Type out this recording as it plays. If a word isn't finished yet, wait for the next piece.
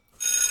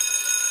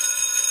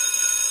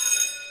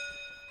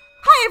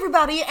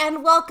everybody,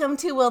 and welcome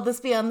to Will This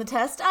Be on the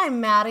Test?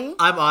 I'm Maddie.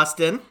 I'm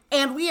Austin.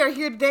 And we are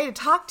here today to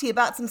talk to you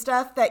about some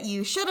stuff that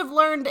you should have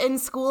learned in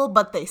school,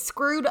 but they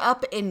screwed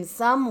up in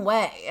some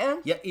way.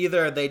 Yeah,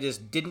 either they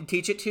just didn't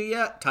teach it to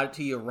you, taught it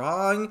to you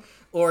wrong,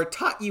 or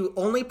taught you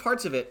only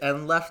parts of it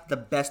and left the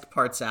best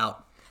parts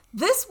out.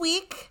 This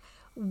week,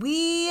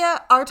 we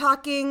are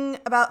talking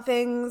about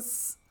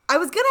things... I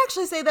was going to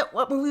actually say that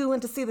what movie we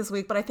went to see this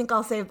week, but I think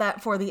I'll save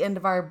that for the end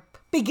of our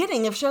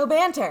beginning of show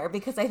banter,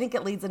 because I think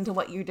it leads into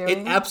what you're doing.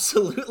 It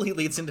absolutely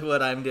leads into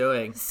what I'm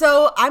doing.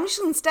 So I'm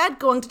just instead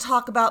going to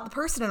talk about the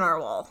person in our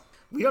wall.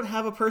 We don't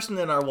have a person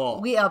in our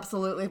wall. We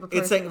absolutely have a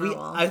person in our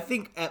wall. I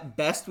think at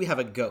best we have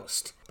a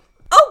ghost.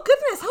 Oh,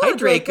 goodness. Hello, Hi,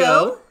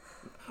 Draco.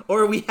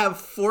 Or we have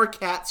 4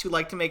 cats who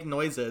like to make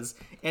noises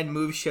and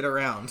move shit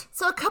around.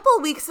 So a couple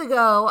weeks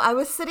ago, I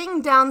was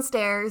sitting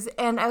downstairs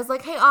and I was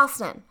like, hey,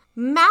 Austin,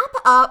 map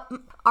up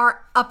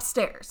our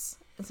upstairs.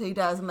 And so he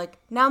does. I'm like,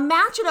 now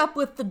match it up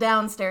with the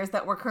downstairs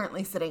that we're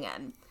currently sitting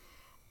in.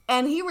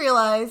 And he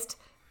realized,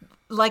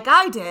 like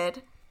I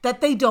did,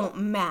 that they don't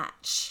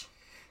match.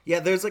 Yeah,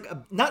 there's like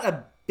not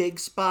a big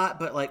spot,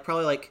 but like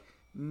probably like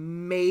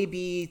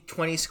maybe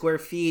 20 square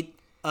feet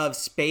of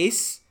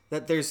space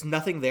that there's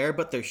nothing there,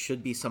 but there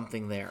should be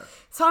something there.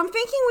 So I'm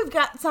thinking we've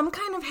got some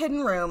kind of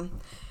hidden room.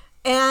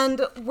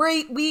 And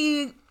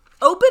we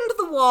opened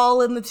the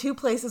wall in the 2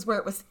 places where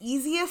it was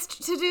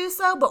easiest to do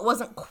so, but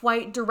wasn't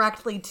quite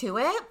directly to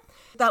it.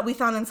 That we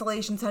found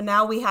insulation, so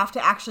now we have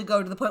to actually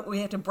go to the point where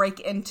we have to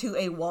break into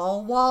a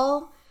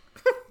wall.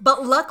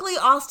 But luckily,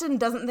 Austin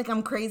doesn't think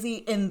I'm crazy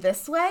in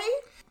this way.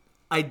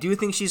 I do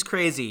think she's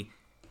crazy,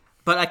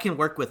 but I can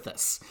work with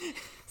this.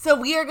 So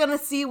we are going to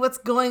see what's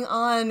going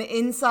on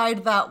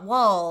inside that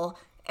wall.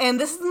 And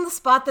this is in the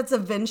spot that's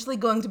eventually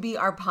going to be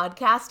our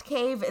podcast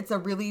cave. It's a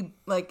really,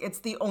 it's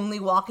the only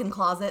walk-in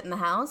closet in the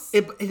house.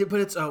 But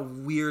it's a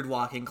weird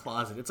walk-in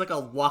closet. It's like a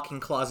walk-in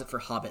closet for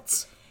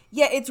hobbits.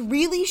 Yeah, it's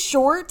really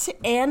short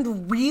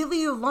and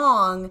really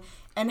long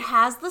and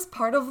has this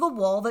part of the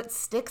wall that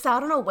sticks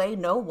out in a way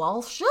no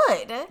wall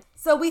should.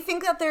 So we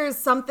think that there's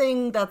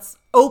something that's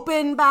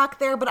open back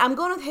there, but I'm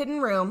going with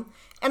hidden room.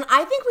 And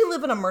I think we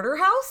live in a murder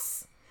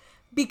house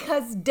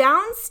because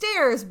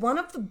downstairs, one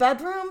of the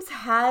bedrooms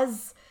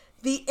has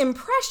the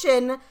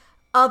impression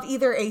of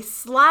either a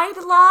slide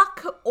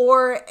lock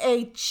or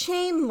a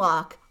chain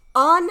lock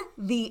on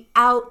the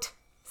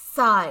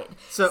outside.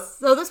 So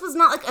this was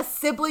not like a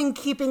sibling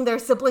keeping their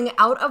sibling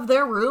out of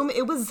their room.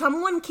 It was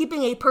someone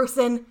keeping a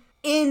person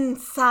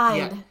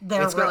inside their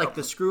room. It's got like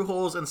the screw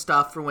holes and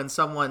stuff for when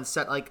someone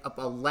set like up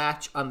a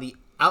latch on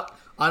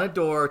a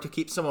door to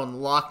keep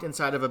someone locked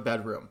inside of a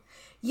bedroom.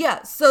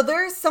 Yeah, so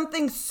there's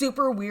something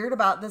super weird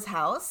about this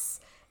house.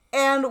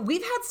 And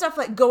we've had stuff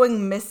like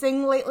going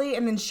missing lately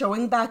and then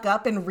showing back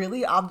up in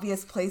really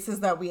obvious places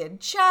that we had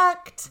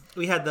checked.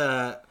 We had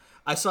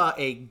I saw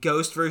a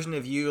ghost version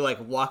of you like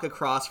walk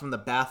across from the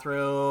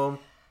bathroom.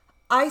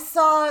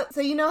 So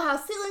you know how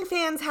ceiling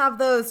fans have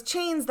those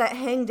chains that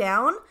hang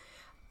down?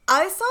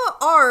 I saw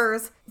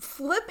ours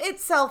flip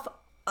itself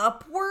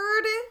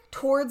upward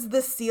towards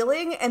the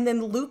ceiling and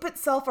then loop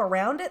itself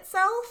around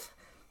itself.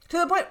 To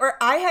the point where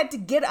I had to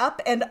get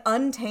up and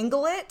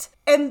untangle it.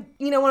 And,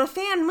 when a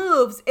fan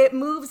moves, it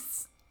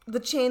moves the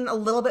chain a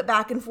little bit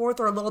back and forth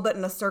or a little bit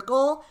in a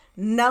circle.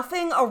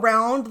 Nothing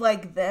around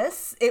like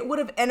this. It would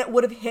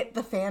have hit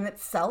the fan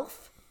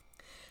itself.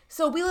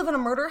 So we live in a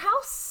murder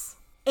house.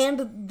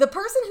 And the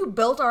person who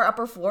built our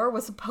upper floor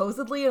was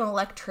supposedly an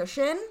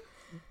electrician.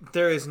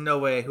 There is no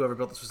way whoever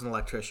built this was an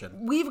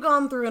electrician. We've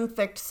gone through and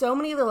fixed so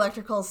many of the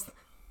electricals.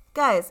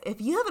 Guys, if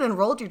you haven't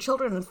enrolled your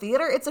children in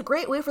theater, it's a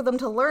great way for them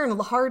to learn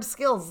hard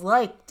skills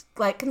like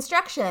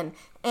construction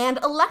and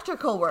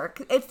electrical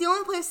work. It's the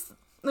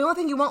only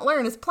thing you won't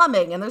learn is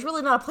plumbing, and there's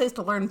really not a place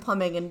to learn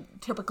plumbing in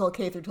typical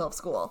K-12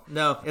 school.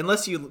 No,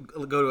 unless you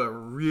go to a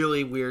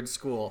really weird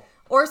school.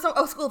 Or a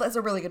school that's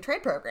a really good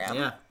trade program.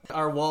 Yeah.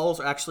 Our walls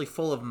are actually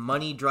full of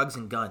money, drugs,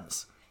 and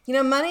guns.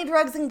 Money,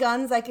 drugs, and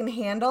guns I can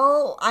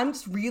handle. I'm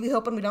just really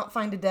hoping we don't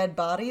find a dead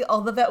body,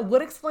 although that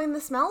would explain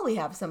the smell we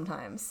have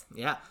sometimes.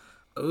 Yeah.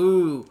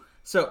 Ooh.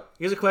 So,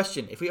 here's a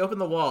question. If we open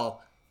the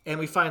wall and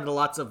we find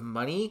lots of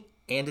money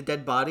and a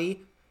dead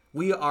body,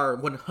 we are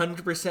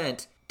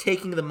 100%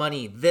 taking the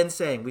money, then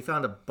saying we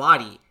found a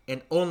body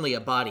and only a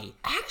body.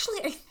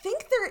 Actually, I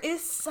think there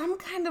is some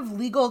kind of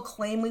legal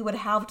claim we would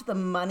have to the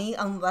money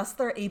unless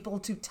they're able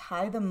to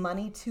tie the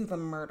money to the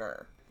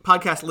murder.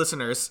 Podcast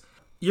listeners,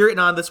 you're in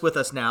on this with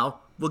us now.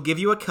 We'll give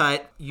you a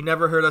cut. You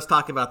never heard us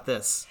talk about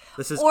this.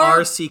 This is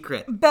our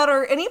secret.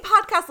 Better, any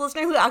podcast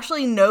listener who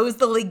actually knows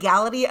the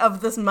legality of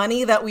this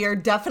money that we are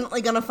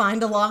definitely going to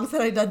find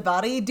alongside a dead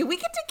body, do we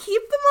get to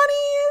keep the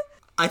money?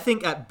 I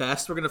think at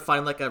best we're going to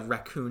find like a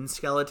raccoon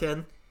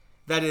skeleton.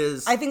 That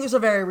is... I think there's a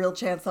very real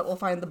chance that we'll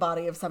find the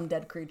body of some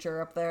dead creature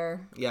up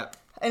there. Yeah.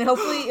 And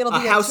hopefully it'll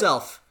be a house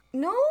elf.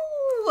 No.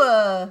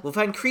 We'll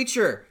find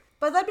Creature.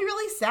 But that'd be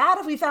really sad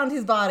if we found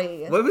his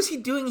body. What was he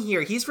doing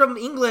here? He's from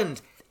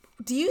England.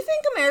 Do you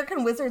think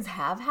American wizards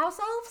have house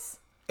elves?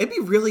 It'd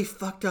be really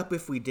fucked up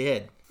if we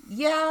did.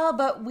 Yeah,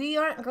 but we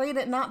aren't great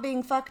at not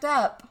being fucked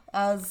up,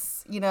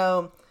 as,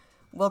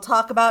 we'll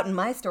talk about in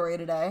my story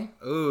today.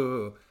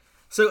 Ooh.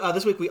 So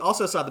this week we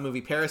also saw the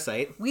movie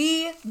Parasite.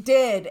 We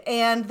did,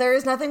 and there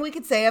is nothing we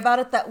could say about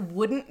it that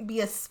wouldn't be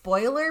a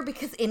spoiler,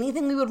 because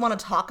anything we would want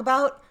to talk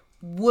about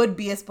would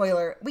be a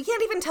spoiler. We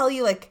can't even tell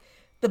you,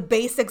 the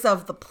basics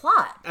of the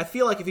plot. I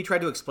feel like if you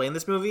tried to explain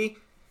this movie,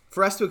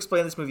 for us to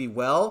explain this movie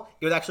well,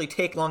 it would actually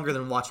take longer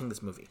than watching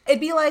this movie. It'd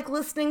be like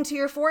listening to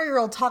your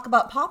 4-year-old talk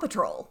about Paw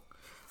Patrol.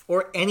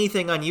 Or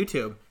anything on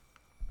YouTube.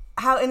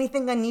 How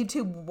anything on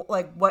YouTube,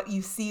 like what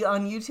you see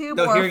on YouTube,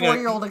 No, or a hearing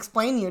 4-year-old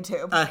explain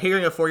YouTube?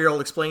 Hearing a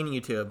 4-year-old explain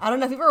YouTube. I don't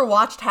know if you've ever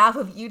watched half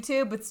of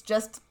YouTube. It's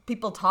just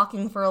people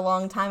talking for a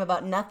long time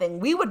about nothing.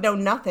 We would know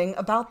nothing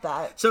about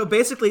that. So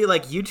basically,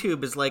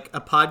 YouTube is like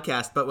a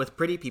podcast, but with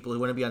pretty people who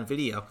want to be on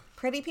video.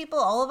 Pretty people,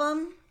 all of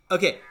them?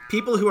 Okay,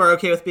 people who are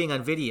okay with being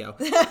on video.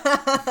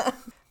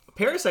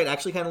 Parasite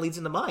actually kind of leads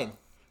into mine.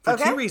 For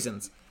two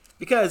reasons.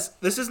 Because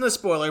this isn't a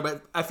spoiler,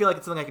 but I feel like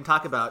it's something I can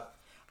talk about.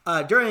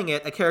 During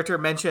it, a character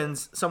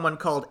mentions someone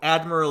called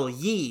Admiral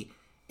Yi,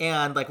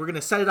 and we're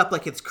gonna set it up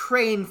like it's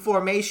crane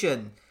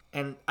formation,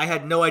 and I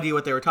had no idea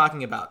what they were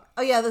talking about.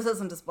 Oh yeah, this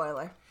isn't a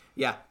spoiler.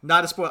 Yeah,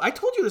 not a spoiler. I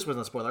told you this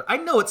wasn't a spoiler. I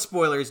know what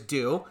spoilers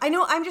do. I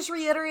know, I'm just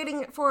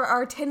reiterating for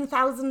our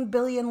 10,000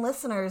 billion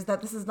listeners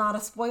that this is not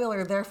a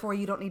spoiler, therefore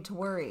you don't need to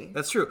worry.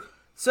 That's true.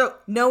 So,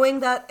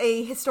 knowing that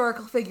a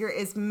historical figure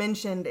is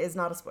mentioned is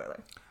not a spoiler.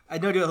 I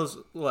had no idea what this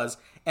was.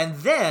 And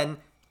then,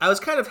 I was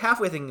kind of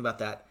halfway thinking about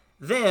that.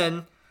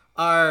 Then,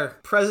 our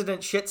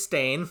President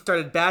Shitstain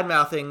started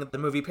bad-mouthing the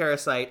movie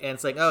Parasite and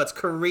saying, oh, it's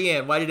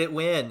Korean, why did it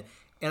win?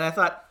 And I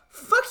thought,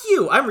 fuck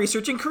you, I'm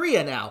researching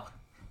Korea now.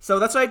 So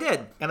that's what I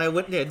did. And I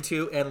went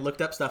into and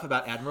looked up stuff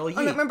about Admiral Yi.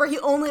 Oh, no, remember, he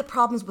only had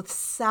problems with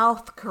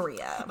South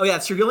Korea. Oh, yeah,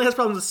 so he only has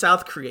problems with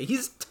South Korea.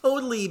 He's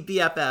totally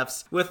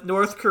BFFs with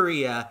North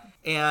Korea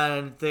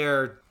and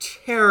their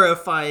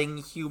terrifying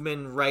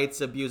human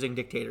rights abusing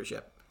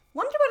dictatorship.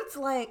 Wonder what it's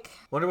like.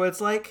 Wonder what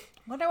it's like?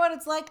 Wonder what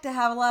it's like to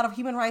have a lot of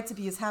human rights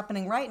abuse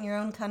happening right in your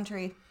own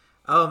country.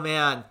 Oh,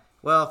 man.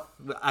 Well,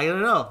 I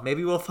don't know.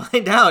 Maybe we'll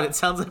find out. It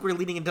sounds like we're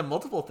leading into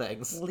multiple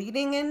things.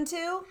 Leading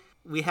into?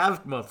 We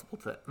have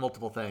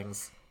multiple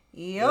things.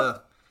 Yep.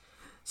 Ugh.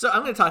 So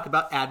I'm going to talk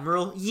about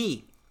Admiral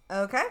Yi.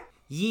 Okay.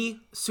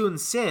 Yi Sun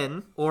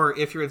Sin, or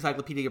if you're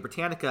Encyclopedia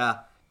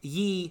Britannica,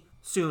 Yi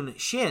Sun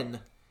Shin.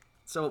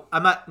 So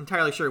I'm not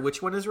entirely sure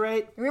which one is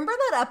right. Remember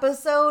that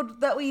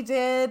episode that we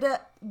did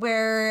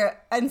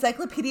where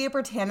Encyclopedia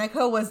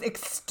Britannica was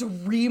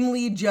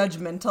extremely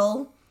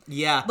judgmental?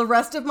 Yeah. The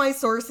rest of my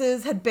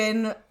sources had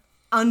been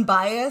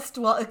unbiased,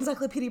 while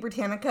Encyclopedia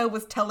Britannica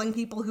was telling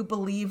people who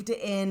believed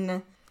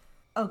in...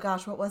 Oh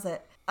gosh, what was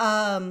it?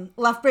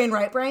 Left brain,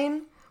 right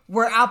brain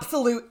were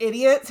absolute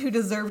idiots who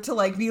deserved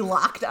to be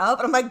locked up.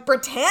 And I'm like,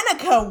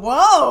 Britannica,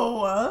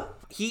 whoa!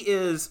 He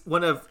is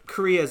one of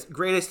Korea's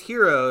greatest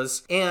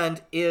heroes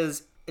and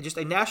is just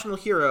a national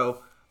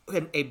hero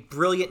and a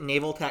brilliant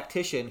naval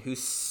tactician who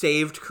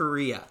saved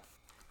Korea.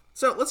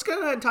 So let's go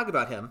ahead and talk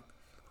about him.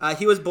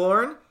 He was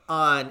born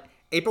on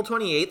April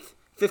 28th,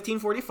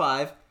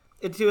 1545,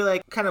 into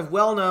a kind of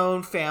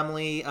well-known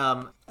family.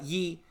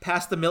 Yi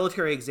passed the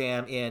military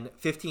exam in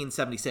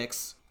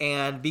 1576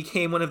 and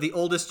became one of the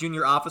oldest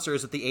junior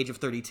officers at the age of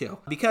 32.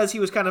 Because he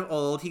was kind of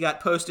old, he got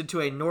posted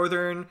to a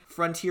northern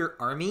frontier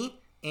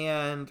army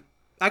and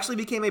actually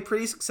became a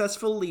pretty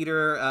successful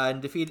leader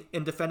in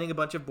defending a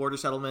bunch of border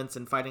settlements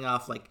and fighting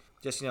off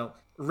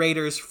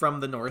raiders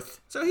from the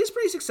north. So he's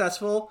pretty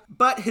successful,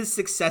 but his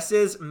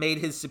successes made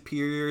his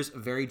superiors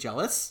very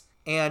jealous.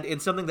 And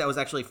in something that was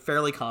actually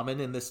fairly common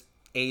in this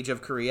age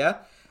of Korea,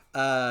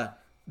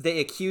 they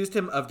accused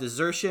him of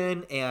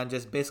desertion and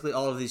just basically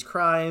all of these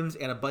crimes,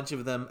 and a bunch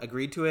of them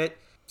agreed to it.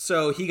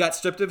 So he got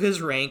stripped of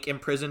his rank,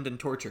 imprisoned, and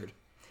tortured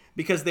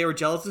because they were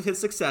jealous of his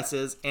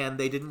successes and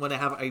they didn't want to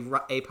have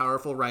a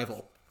powerful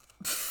rival.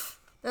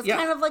 That's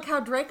kind of like how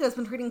Draco's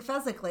been treating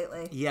Fezzik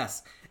lately.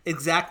 Yes,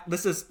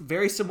 this is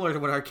very similar to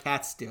what our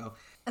cats do.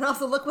 And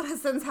also, look what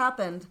has since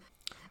happened.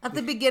 At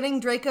the beginning,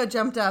 Draco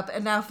jumped up,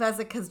 and now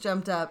Fezzik has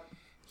jumped up.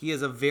 He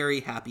is a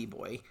very happy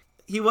boy.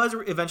 He was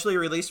eventually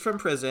released from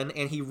prison,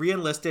 and he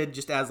re-enlisted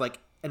just as an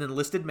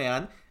enlisted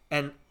man,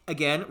 and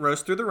again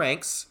rose through the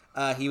ranks.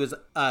 He was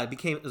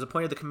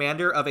appointed the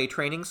commander of a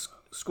training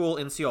school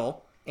in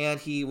Seoul, and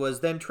he was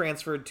then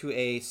transferred to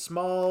a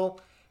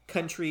small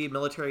country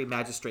military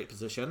magistrate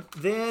position.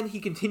 Then he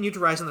continued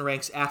to rise in the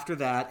ranks after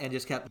that, and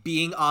just kept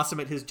being awesome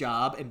at his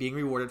job and being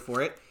rewarded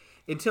for it,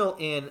 until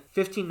in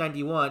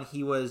 1591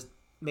 he was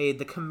made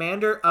the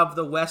commander of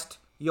the West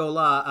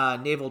Yola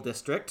Naval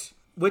District,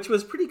 which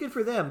was pretty good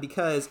for them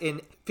because in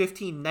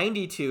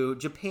 1592,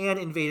 Japan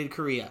invaded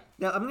Korea.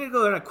 Now, I'm going to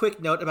go on a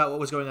quick note about what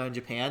was going on in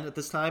Japan at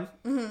this time.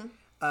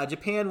 Mm-hmm.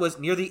 Japan was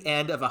near the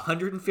end of a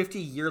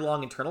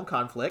 150-year-long internal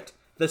conflict,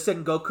 the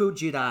Sengoku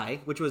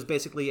Jidai, which was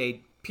basically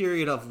a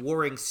period of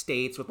warring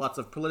states with lots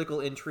of political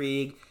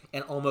intrigue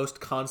and almost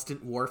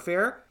constant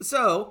warfare.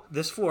 So,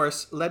 this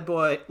force, led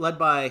by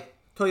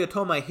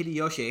Toyotomi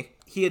Hideyoshi,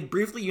 he had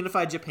briefly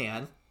unified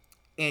Japan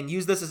and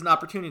used this as an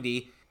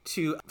opportunity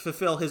to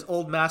fulfill his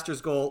old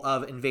master's goal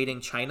of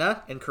invading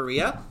China and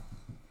Korea.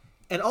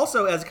 And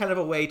also as kind of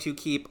a way to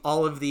keep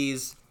all of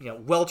these,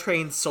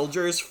 well-trained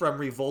soldiers from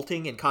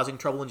revolting and causing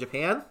trouble in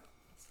Japan.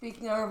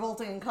 Speaking of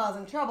revolting and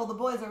causing trouble, the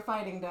boys are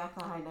fighting back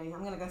behind me.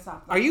 I'm gonna go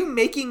stop them. Are you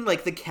making,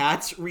 the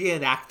cats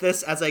reenact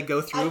this as I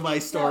go through my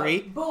story?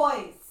 So.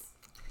 Boys!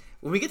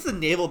 When we get to the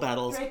naval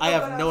battles, Draco, I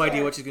have no upstairs.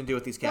 idea what she's gonna do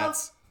with these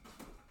cats.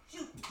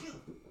 Shoot.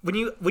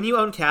 When you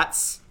own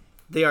cats,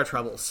 they are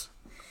troubles.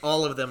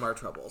 All of them are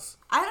troubles.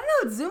 I don't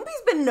know,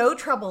 Zumbi's been no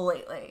trouble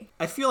lately.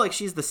 I feel like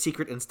she's the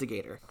secret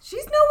instigator.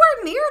 She's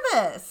nowhere near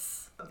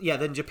this. Yeah,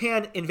 then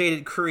Japan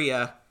invaded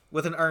Korea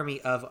with an army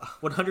of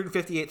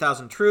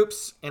 158,000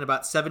 troops and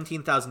about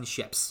 17,000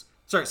 ships.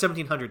 Sorry,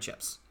 1,700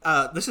 ships.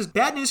 This is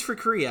bad news for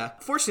Korea.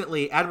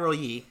 Fortunately, Admiral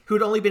Yi, who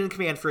had only been in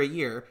command for a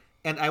year,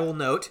 and I will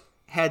note,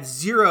 had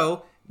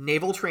zero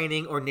naval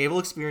training or naval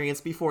experience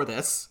before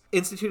this,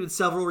 instituted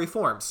several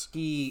reforms.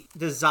 He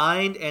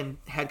designed and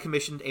had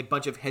commissioned a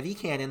bunch of heavy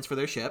cannons for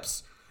their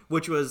ships,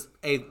 which was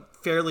a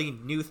fairly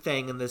new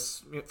thing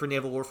for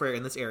naval warfare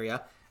in this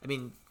area. I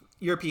mean,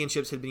 European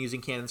ships had been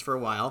using cannons for a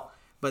while,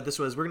 but this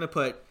was, we're going to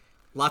put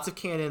lots of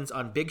cannons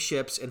on big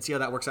ships and see how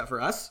that works out for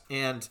us.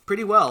 And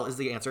pretty well is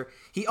the answer.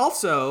 He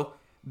also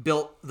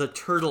built the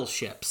turtle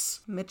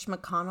ships. Mitch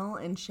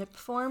McConnell in ship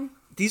form?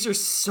 These are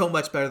so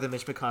much better than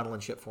Mitch McConnell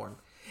in ship form.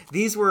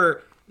 These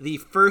were the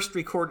first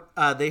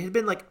they had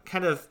been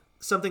kind of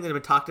something that had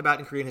been talked about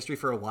in Korean history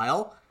for a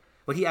while,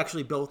 but he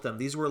actually built them.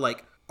 These were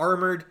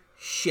armored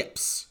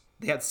ships.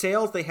 They had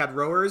sails, they had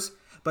rowers,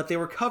 but they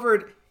were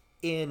covered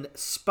in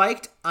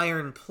spiked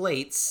iron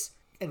plates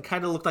and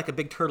kind of looked like a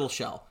big turtle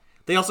shell.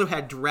 They also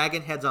had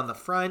dragon heads on the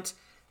front.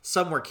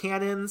 Some were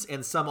cannons,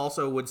 and some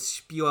also would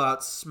spew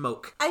out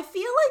smoke. I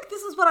feel like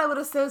this is what I would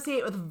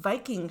associate with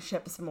Viking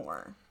ships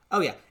more. Oh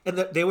yeah, and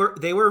they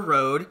were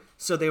rowed,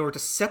 so they were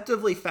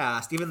deceptively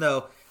fast, even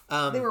though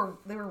They were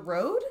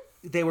rowed?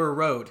 they were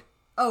rowed.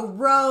 Oh,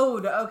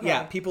 rowed. Okay.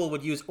 Yeah, people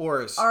would use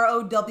oars.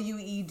 ROWED.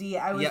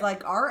 I was Yep.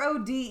 like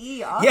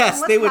RODE. Awesome. Yes,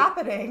 What's they would.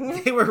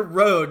 happening? They were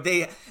rowed.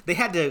 They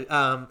had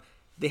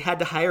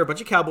to hire a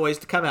bunch of cowboys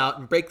to come out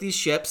and break these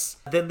ships.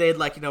 Then they'd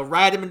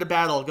ride them into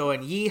battle,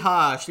 going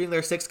yeehaw, shooting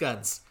their 6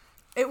 guns.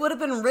 It would have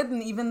been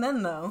ridden even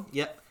then, though.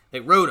 Yep, they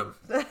rode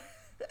them.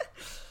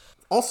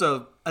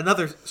 Also,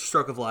 another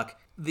stroke of luck.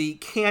 The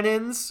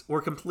cannons were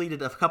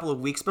completed a couple of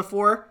weeks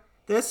before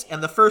this,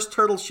 and the first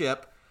turtle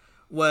ship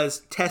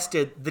was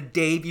tested the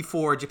day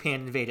before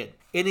Japan invaded.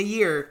 In a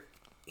year,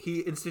 he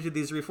instituted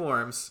these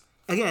reforms.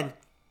 Again,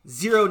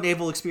 zero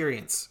naval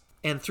experience.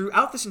 And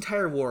throughout this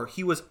entire war,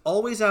 he was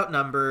always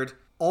outnumbered,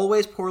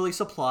 always poorly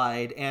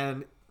supplied,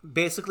 and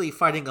basically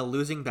fighting a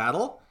losing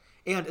battle.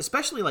 And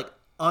especially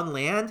on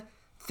land,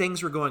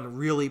 things were going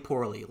really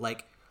poorly.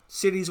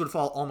 Cities would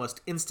fall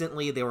almost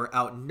instantly. They were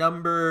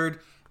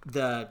outnumbered.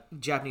 The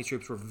Japanese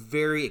troops were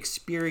very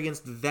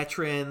experienced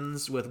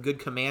veterans with good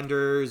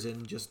commanders,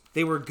 and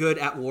they were good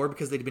at war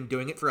because they'd been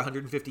doing it for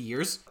 150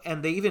 years.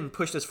 And they even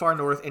pushed as far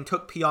north and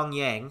took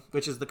Pyongyang,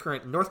 which is the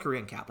current North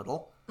Korean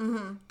capital.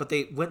 Mm-hmm. But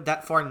they went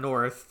that far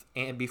north,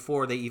 and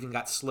before they even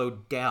got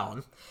slowed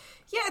down.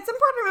 Yeah, it's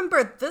important to remember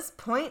at this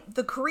point,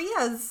 the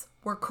Koreas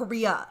were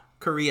Korea.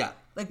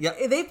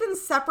 Yep. They've been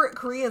separate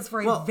Koreas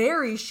for a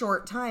very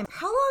short time.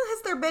 How long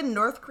has there been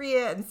North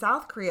Korea and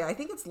South Korea? I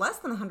think it's less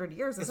than 100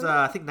 years, isn't it?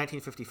 I think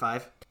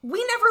 1955.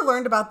 We never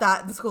learned about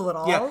that in school at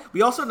all. Yeah,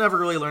 we also never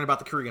really learned about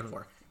the Korean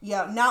War.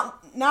 Yeah,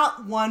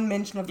 not one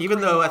mention of the Even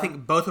Korean though War. I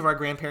think both of our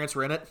grandparents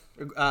were in it.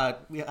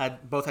 We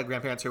both had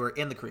grandparents who were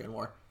in the Korean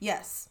War.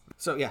 Yes.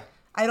 So, yeah.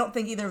 I don't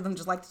think either of them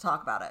just like to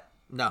talk about it.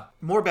 No.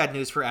 More bad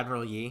news for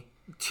Admiral Yi.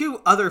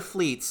 2 other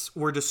fleets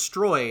were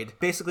destroyed,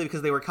 basically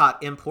because they were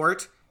caught in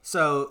port.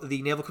 So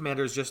the naval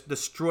commanders just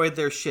destroyed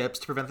their ships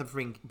to prevent them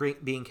from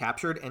being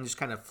captured and just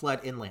kind of fled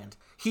inland.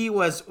 He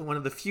was one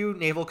of the few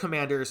naval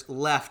commanders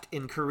left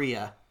in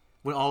Korea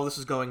when all of this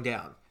was going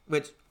down.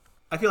 Which,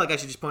 I feel like I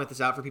should just point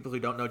this out for people who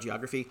don't know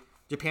geography.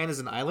 Japan is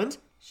an island.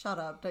 Shut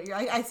up.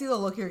 I see the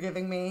look you're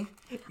giving me.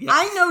 Yeah.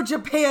 I know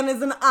Japan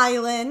is an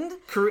island.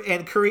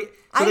 Korea. So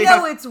I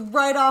know it's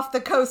right off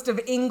the coast of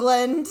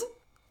England.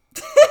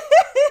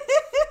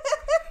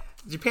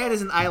 Japan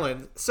is an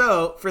island.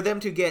 So for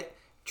them to get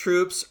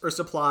troops or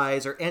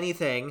supplies or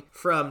anything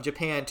from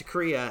Japan to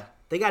Korea,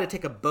 they got to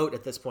take a boat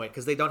at this point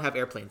because they don't have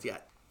airplanes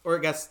yet. Or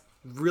I guess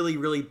really,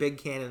 really big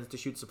cannons to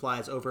shoot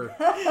supplies over.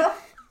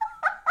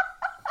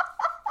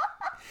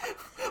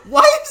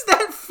 Why is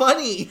that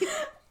funny?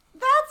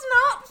 That's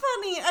not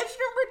funny. I just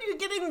remembered you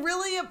getting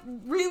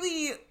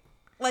really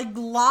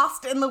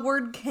lost in the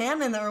word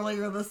cannon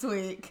earlier this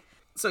week.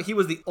 So he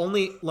was the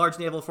only large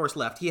naval force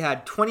left. He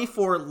had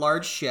 24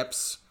 large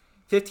ships,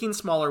 15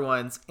 smaller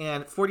ones,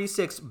 and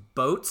 46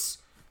 boats,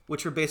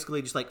 which were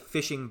basically just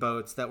fishing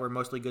boats that were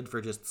mostly good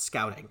for just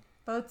scouting.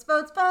 Boats.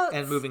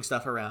 And moving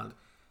stuff around.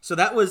 So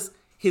that was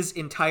his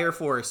entire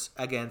force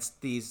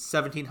against these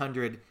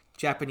 1,700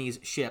 Japanese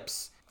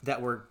ships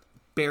that were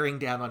bearing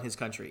down on his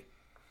country.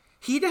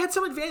 He had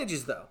some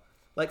advantages, though.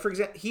 For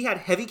example, he had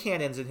heavy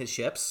cannons in his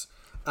ships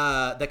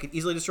that could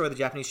easily destroy the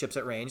Japanese ships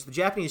at range. The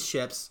Japanese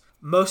ships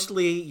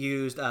mostly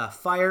used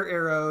fire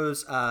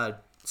arrows,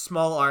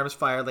 small arms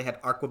fire. They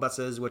had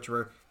arquebuses, which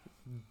were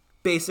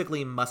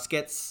basically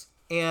muskets.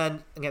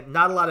 And again,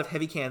 not a lot of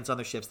heavy cannons on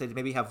their ships. They'd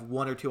maybe have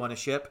 1 or 2 on a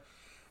ship.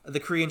 The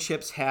Korean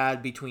ships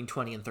had between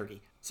 20 and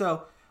 30.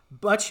 So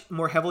much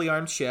more heavily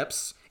armed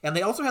ships. And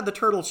they also had the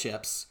turtle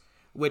ships,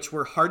 which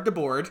were hard to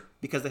board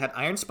because they had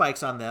iron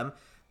spikes on them.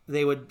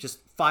 They would just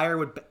fire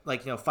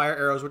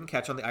arrows wouldn't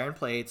catch on the iron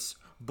plates.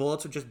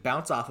 Bullets would just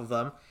bounce off of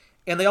them.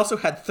 And they also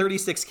had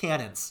 36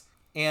 cannons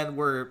and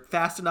were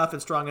fast enough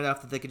and strong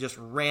enough that they could just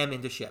ram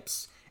into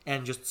ships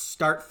and just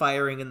start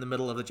firing in the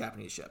middle of the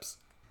Japanese ships.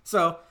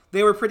 So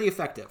they were pretty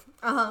effective.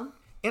 Uh-huh.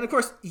 And of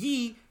course,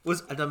 Yi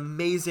was an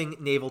amazing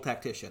naval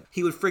tactician.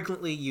 He would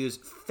frequently use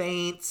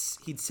feints.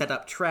 He'd set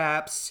up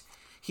traps.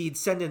 He'd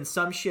send in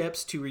some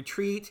ships to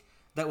retreat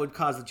that would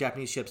cause the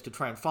Japanese ships to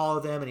try and follow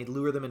them, and he'd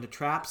lure them into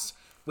traps,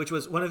 which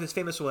was one of his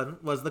famous one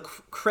was the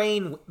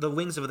crane, the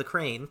wings of the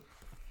crane,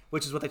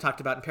 which is what they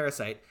talked about in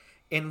Parasite,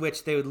 in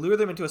which they would lure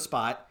them into a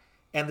spot,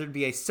 and there'd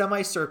be a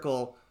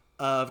semicircle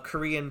of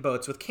Korean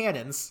boats with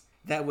cannons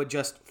that would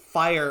just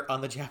fire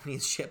on the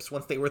Japanese ships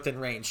once they were within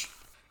range.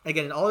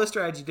 Again, all of the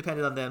strategy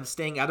depended on them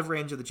staying out of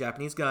range of the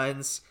Japanese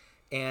guns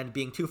and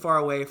being too far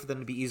away for them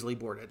to be easily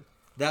boarded.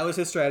 That was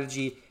his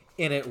strategy,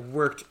 and it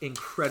worked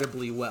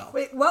incredibly well.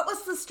 Wait, what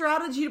was the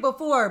strategy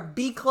before?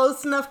 Be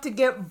close enough to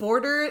get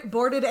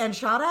boarded and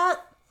shot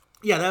at?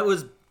 Yeah, that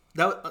was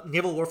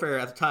naval warfare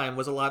at the time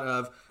was a lot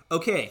of,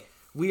 okay,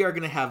 we are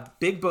going to have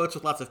big boats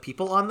with lots of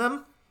people on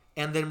them,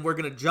 and then we're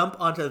going to jump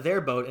onto their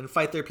boat and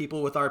fight their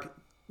people with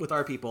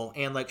our people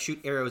and like shoot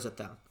arrows at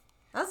them.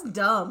 That's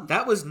dumb.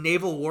 That was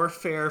naval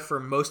warfare for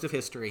most of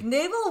history.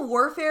 Naval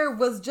warfare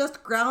was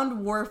just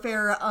ground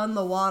warfare on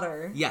the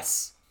water.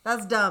 Yes.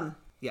 That's dumb.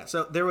 Yeah,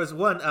 so there was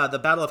one, the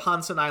Battle of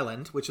Hansen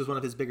Island, which was one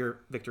of his bigger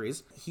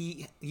victories.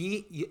 He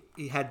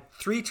had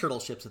 3 turtle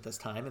ships at this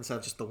time instead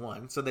of just the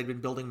 1, so they'd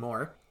been building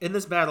more. In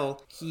this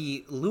battle,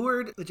 he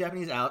lured the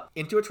Japanese out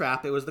into a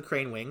trap. It was the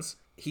crane wings.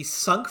 He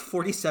sunk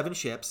 47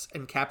 ships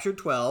and captured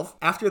 12.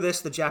 After this,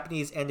 the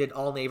Japanese ended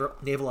all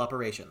naval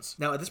operations.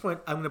 Now, at this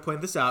point, I'm going to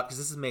point this out because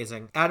this is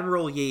amazing.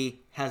 Admiral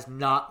Yi has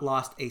not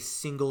lost a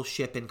single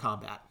ship in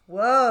combat.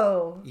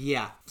 Whoa.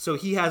 Yeah, so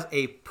he has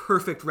a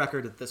perfect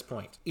record at this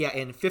point. Yeah,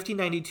 in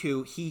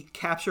 1592, he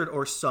captured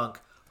or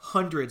sunk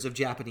hundreds of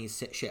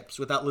Japanese ships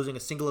without losing a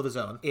single of his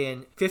own. In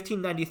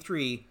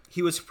 1593,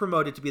 he was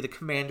promoted to be the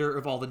commander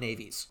of all the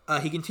navies.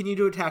 He continued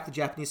to attack the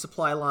Japanese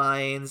supply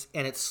lines,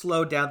 and it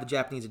slowed down the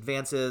Japanese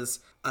advances,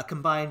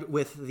 combined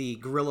with the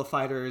guerrilla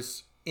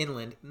fighters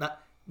inland.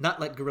 Not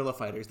like guerrilla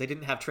fighters. They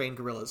didn't have trained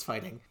guerrillas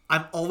fighting.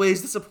 I'm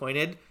always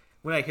disappointed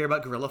when I hear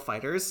about guerrilla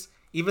fighters.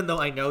 Even though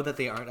I know that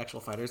they aren't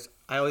actual fighters,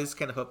 I always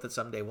kind of hope that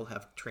someday we'll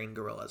have trained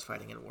guerrillas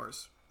fighting in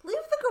wars. Leave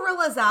the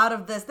gorillas out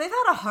of this. They've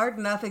had a hard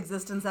enough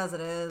existence as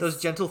it is.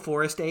 Those gentle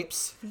forest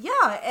apes.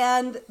 Yeah,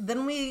 and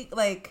then we,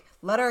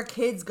 let our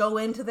kids go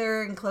into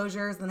their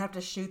enclosures and have to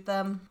shoot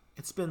them.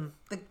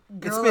 The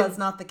gorillas,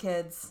 not the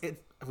kids.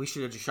 We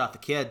should have just shot the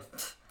kid.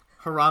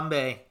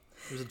 Harambe.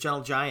 He was a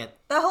gentle giant.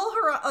 The whole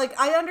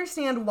I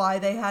understand why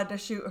they had to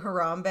shoot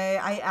Harambe.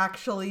 I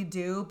actually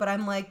do, but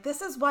I'm like,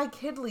 this is why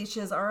kid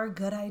leashes are a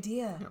good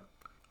idea. Yep.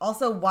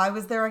 Also, why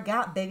was there a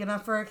gap big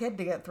enough for a kid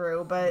to get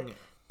through? But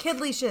kid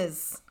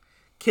leashes.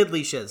 Kid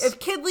leashes. If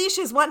kid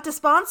leashes want to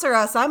sponsor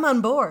us, I'm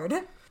on board.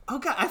 Oh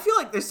god, I feel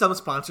like there's some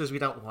sponsors we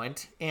don't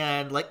want,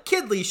 and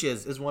kid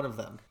leashes is one of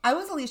them. I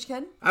was a leash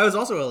kid. I was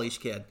also a leash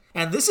kid.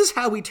 And this is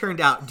how we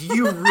turned out. Do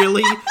you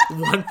really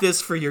want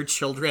this for your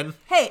children?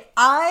 Hey,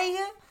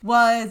 I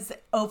was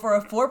over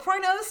a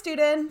 4.0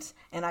 student,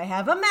 and I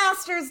have a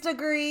master's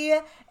degree,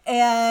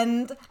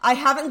 and I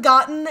haven't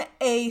gotten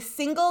a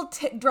single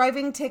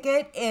driving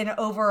ticket in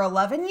over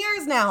 11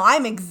 years now.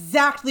 I'm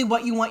exactly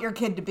what you want your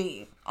kid to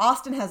be.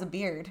 Austin has a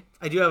beard.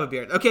 I do have a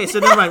beard. Okay, so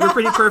never mind. We're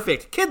pretty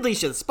perfect. Kid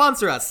leashes,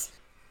 sponsor us.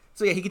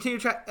 So yeah, he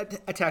continued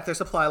to attack their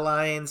supply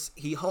lines.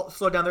 He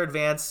slowed down their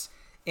advance,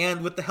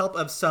 and with the help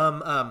of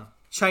some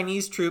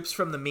Chinese troops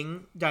from the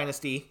Ming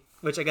Dynasty,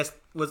 which I guess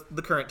was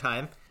the current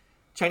time,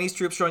 Chinese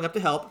troops showing up to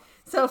help.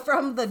 So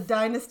from the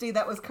dynasty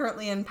that was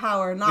currently in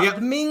power, not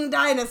the Ming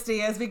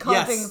Dynasty, as we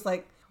call things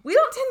we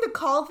don't tend to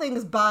call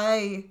things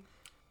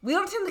we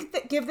don't tend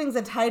to give things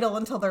a title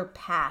until they're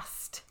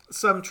past.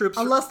 Some troops...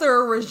 Unless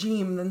they're a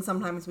regime, then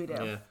sometimes we do.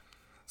 Yeah.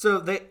 So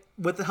they,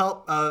 with the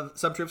help of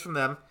some troops from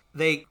them,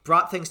 they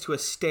brought things to a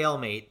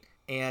stalemate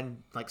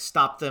and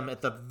stopped them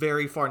at the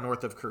very far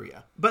north of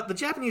Korea. But the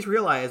Japanese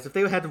realized if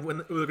they had to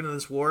win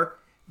this war,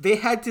 they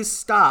had to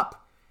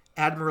stop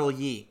Admiral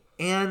Yi.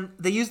 And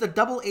they used a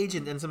double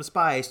agent and some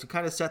spies to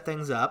kind of set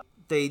things up.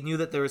 They knew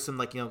that there was some,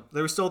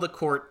 there was still the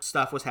court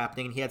stuff was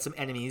happening, and he had some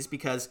enemies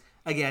because,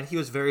 again, he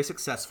was very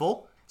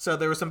successful. So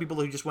there were some people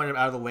who just wanted him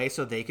out of the way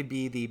so they could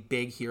be the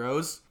big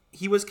heroes.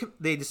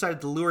 They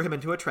decided to lure him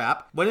into a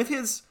trap. One of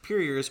his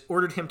superiors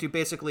ordered him to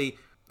basically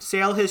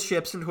sail his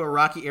ships into a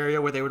rocky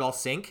area where they would all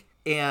sink.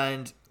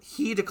 And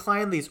he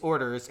declined these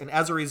orders, and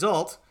as a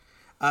result,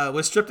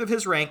 was stripped of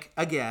his rank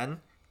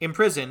again,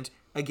 imprisoned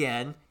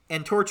again,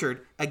 and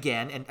tortured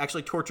again, and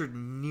actually tortured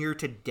near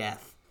to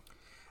death.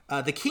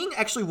 The king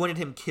actually wanted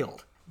him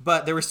killed,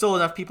 but there were still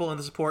enough people in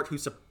the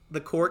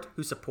court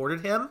who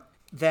supported him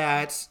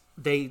that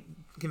they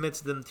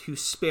convinced them to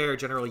spare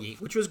General Yi,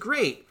 which was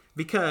great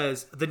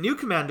because the new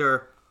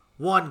commander,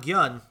 Won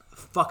Gyun,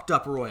 fucked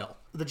up royal.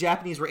 The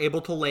Japanese were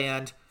able to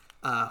land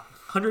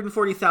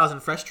 140,000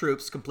 fresh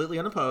troops completely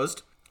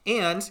unopposed,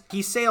 and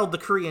he sailed the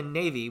Korean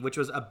Navy, which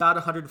was about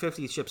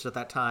 150 ships at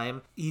that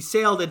time. He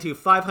sailed into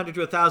 500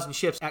 to 1,000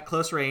 ships at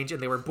close range,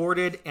 and they were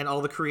boarded, and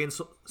all the Korean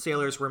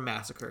sailors were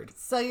massacred.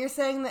 So you're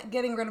saying that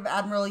getting rid of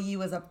Admiral Yi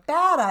was a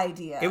bad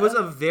idea? It was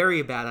a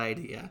very bad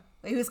idea.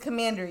 He was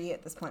Commander Yi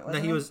at this point,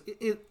 wasn't he? No,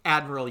 he was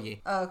Admiral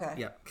Yi. Oh, okay.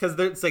 Yeah, because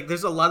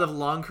there's a lot of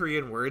long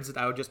Korean words that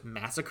I would just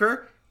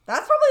massacre.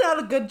 That's probably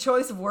not a good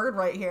choice of word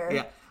right here.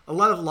 Yeah, a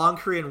lot of long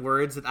Korean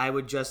words that I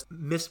would just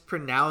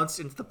mispronounce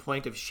into the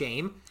point of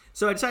shame.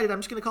 So I decided I'm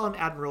just going to call him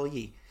Admiral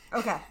Yi.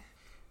 Okay.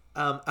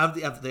 Of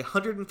the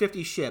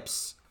 150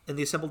 ships in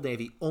the assembled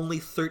navy, only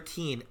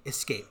 13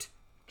 escaped.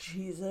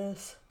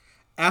 Jesus.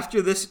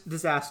 After this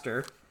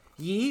disaster,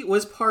 Yi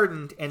was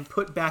pardoned and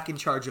put back in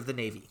charge of the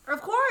navy.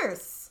 Of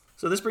course.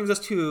 So this brings us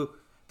to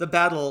the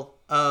Battle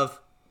of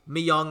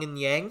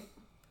Myeongnyang.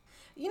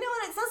 You know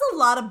what? It says a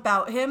lot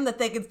about him that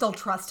they could still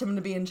trust him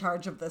to be in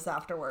charge of this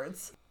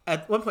afterwards.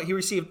 At one point, near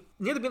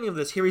the beginning of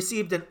this, he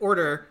received an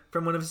order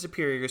from one of his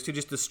superiors to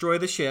just destroy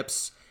the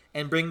ships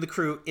and bring the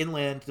crew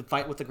inland to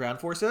fight with the ground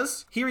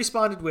forces. He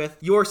responded with,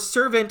 "Your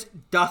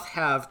servant doth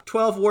have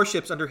 12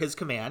 warships under his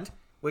command,"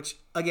 which,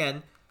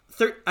 again,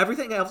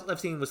 everything else I've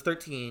seen was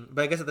 13,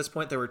 but I guess at this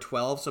point there were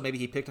 12, so maybe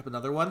he picked up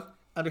another one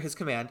under his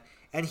command,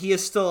 and he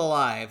is still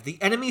alive.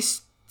 The enemy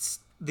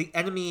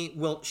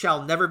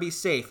shall never be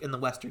safe in the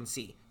Western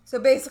Sea. So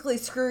basically,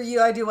 screw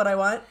you, I do what I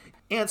want.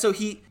 And so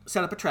he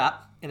set up a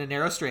trap in a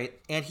narrow strait,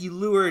 and he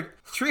lured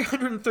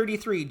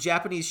 333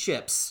 Japanese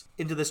ships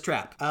into this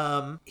trap.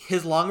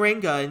 His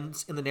long-range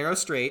guns in the narrow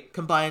strait,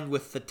 combined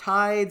with the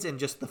tides and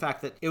just the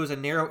fact that it was a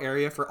narrow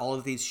area for all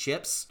of these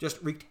ships,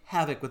 just wreaked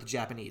havoc with the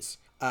Japanese.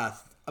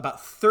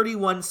 About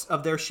 31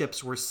 of their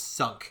ships were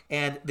sunk,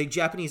 and the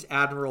Japanese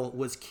admiral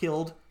was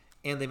killed,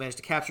 and they managed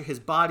to capture his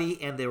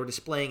body, and they were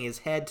displaying his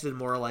head to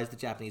demoralize the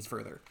Japanese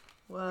further.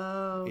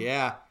 Whoa.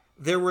 Yeah.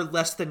 There were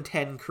less than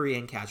 10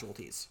 Korean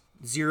casualties.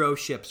 0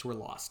 ships were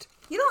lost.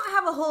 You don't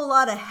have a whole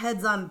lot of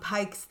heads on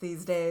pikes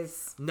these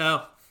days.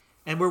 No.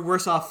 And we're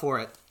worse off for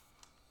it.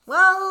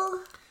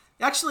 Well...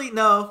 Actually,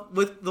 no.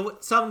 With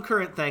some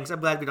current things,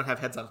 I'm glad we don't have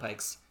heads on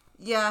pikes.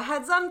 Yeah,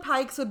 heads on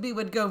pikes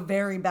would go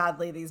very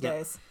badly these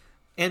days.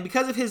 And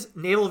because of his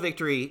naval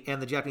victory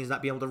and the Japanese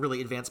not being able to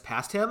really advance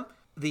past him,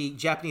 the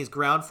Japanese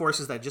ground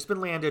forces that had just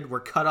been landed were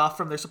cut off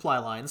from their supply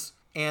lines,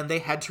 and they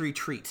had to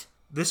retreat.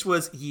 This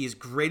was Yi's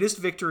greatest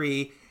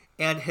victory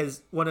and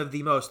one of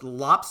the most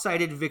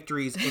lopsided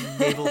victories in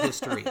naval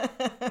history.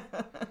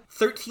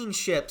 13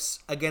 ships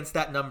against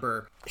that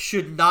number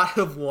should not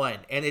have won,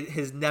 and it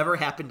has never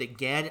happened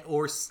again.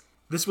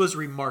 This was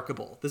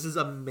remarkable. This is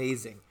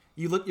amazing.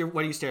 What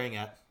are you staring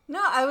at?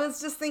 No, I was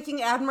just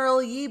thinking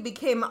Admiral Yi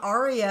became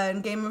Arya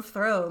in Game of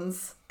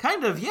Thrones.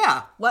 Kind of,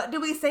 yeah. What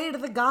do we say to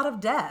the god of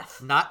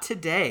death? Not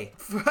today.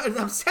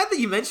 I'm sad that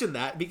you mentioned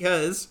that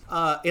because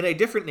in a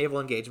different naval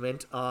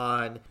engagement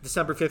on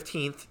December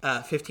 15th,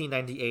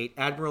 1598,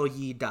 Admiral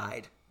Yi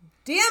died.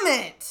 Damn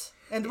it!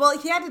 And well,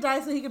 he had to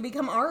die so he could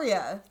become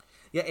Arya.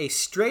 Yeah, a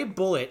stray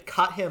bullet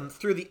caught him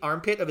through the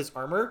armpit of his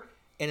armor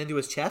and into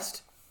his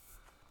chest.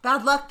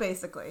 Bad luck,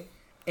 basically.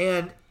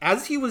 And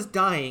as he was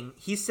dying,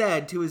 he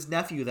said to his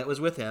nephew that was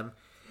with him,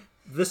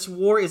 "This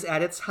war is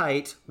at its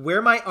height.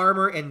 Wear my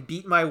armor and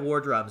beat my war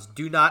drums.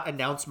 Do not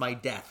announce my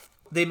death."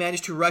 They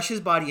managed to rush his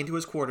body into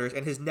his quarters,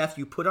 and his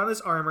nephew put on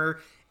his armor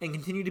and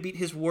continued to beat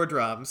his war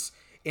drums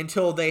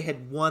until they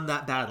had won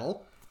that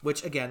battle,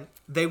 which, again,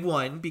 they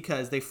won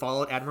because they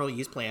followed Admiral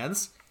Yi's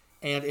plans,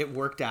 and it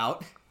worked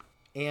out.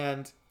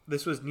 And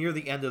this was near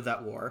the end of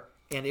that war,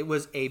 and it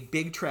was a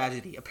big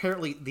tragedy.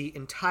 Apparently, the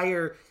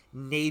entire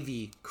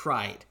Navy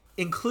cried,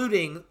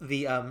 including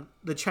the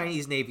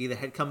Chinese Navy that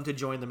had come to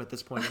join them at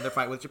this point in their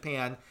fight with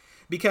Japan,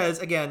 because,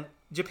 again,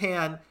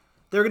 Japan,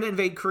 they're going to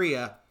invade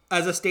Korea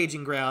as a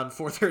staging ground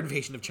for their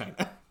invasion of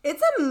China.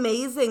 It's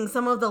amazing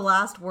some of the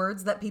last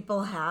words that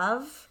people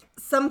have.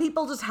 Some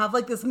people just have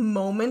like this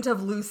moment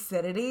of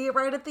lucidity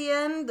right at the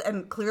end,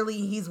 and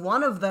clearly he's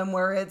one of them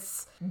where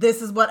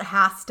this is what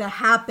has to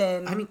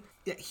happen. I mean,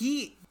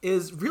 he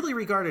is really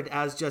regarded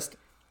as just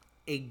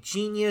a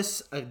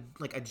genius,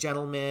 like a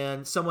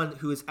gentleman, someone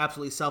who is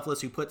absolutely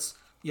selfless, who puts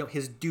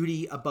his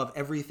duty above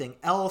everything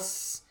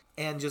else,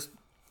 and just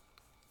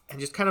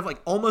kind of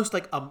like almost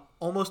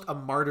a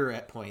martyr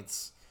at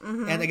points.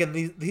 Mm-hmm. And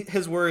again,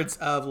 his words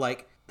of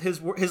like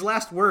his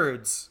last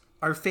words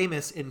are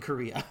famous in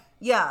Korea.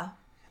 Yeah.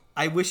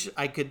 I wish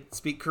I could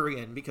speak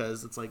Korean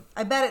because it's like...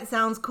 I bet it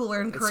sounds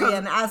cooler in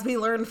Korean, as we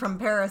learned from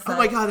Parasite. Oh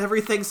my god,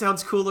 everything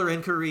sounds cooler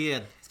in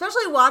Korean.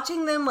 Especially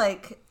watching them,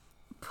 like,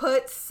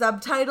 put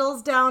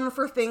subtitles down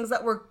for things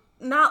that were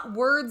not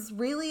words,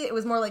 really. It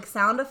was more like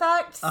sound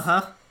effects.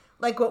 Uh-huh.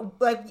 Like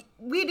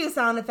we do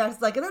sound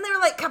effects, like, and then they were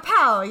like,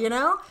 kapow,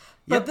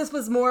 But Yep. this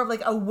was more of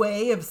like a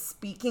way of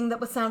speaking that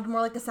was sounded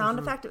more like a sound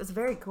effect. It was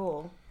very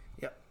cool.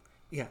 Yep.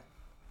 Yeah.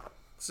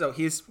 So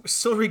he's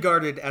still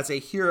regarded as a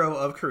hero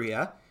of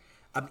Korea.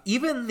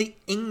 Even the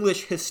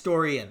English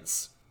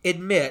historians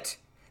admit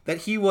that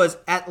he was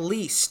at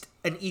least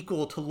an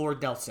equal to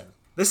Lord Nelson.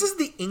 This is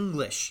the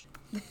English.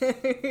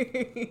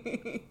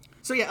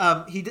 So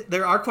yeah,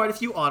 there are quite a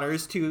few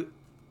honors to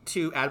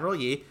Admiral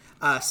Yi.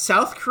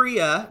 South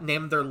Korea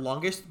named their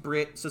longest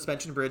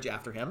suspension bridge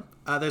after him.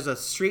 There's a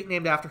street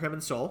named after him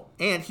in Seoul,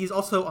 and he's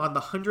also on the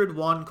 100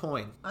 won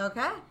coin.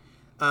 Okay.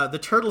 The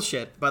turtle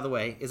ship, by the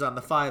way, is on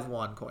the 5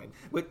 won coin.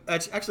 Which,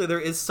 actually, there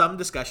is some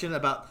discussion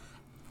about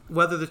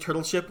whether the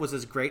turtle ship was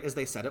as great as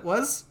they said it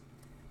was,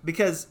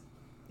 because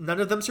none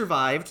of them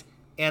survived,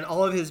 and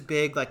all of his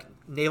big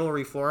naval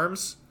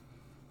reforms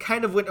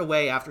kind of went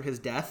away after his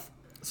death.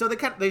 So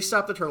they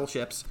stopped the turtle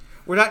ships.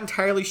 We're not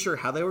entirely sure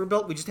how they were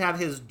built. We just have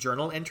his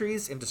journal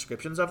entries and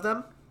descriptions of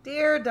them.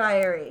 Dear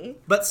diary.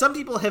 But some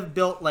people have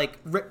built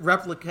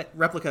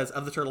replicas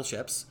of the turtle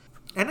ships.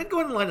 And I'd go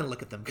online and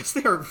look at them because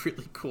they are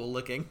really cool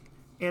looking.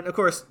 And of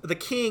course, the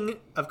king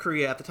of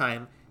Korea at the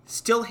time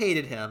still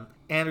hated him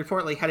and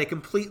reportedly had a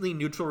completely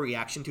neutral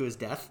reaction to his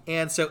death.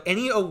 And so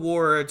any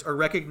awards or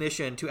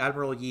recognition to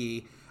Admiral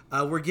Yi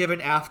were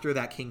given after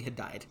that king had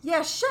died.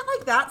 Yeah, shit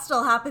like that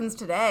still happens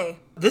today.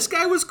 This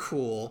guy was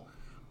cool.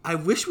 I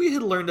wish we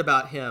had learned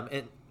about him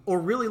or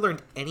really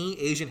learned any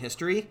Asian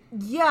history.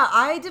 Yeah,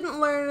 I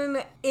didn't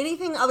learn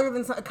anything other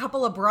than a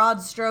couple of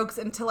broad strokes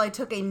until I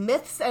took a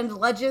Myths and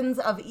Legends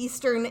of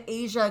Eastern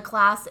Asia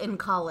class in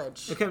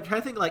college. Okay, I'm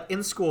trying to think,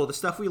 in school, the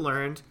stuff we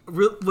learned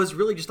was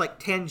really just,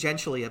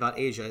 tangentially about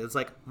Asia. It's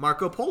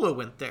Marco Polo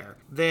went there.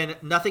 Then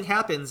nothing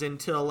happens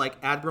until,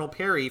 Admiral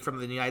Perry from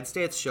the United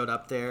States showed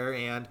up there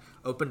and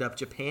opened up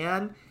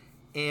Japan,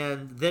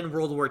 and then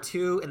World War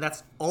II, and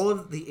that's all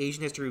of the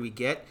Asian history we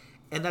get,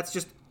 and that's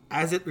just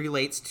as it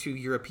relates to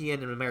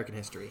European and American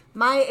history.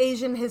 My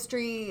Asian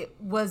history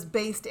was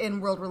based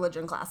in world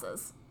religion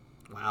classes.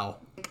 Wow.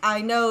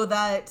 I know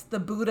that the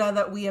Buddha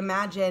that we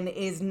imagine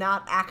is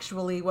not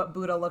actually what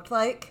Buddha looked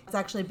like. It's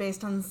actually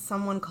based on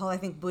someone called, I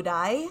think,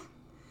 Budai,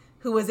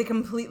 who was a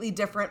completely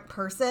different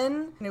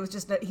person. And he was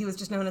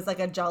just known as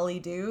a jolly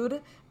dude.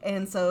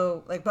 And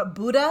so, but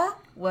Buddha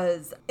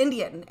was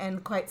Indian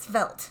and quite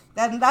svelte.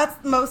 And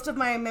that's most of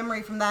my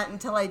memory from that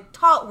until I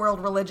taught world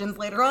religions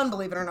later on,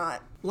 believe it or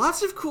not.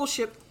 Lots of cool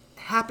shit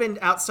happened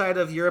outside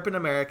of Europe and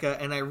America,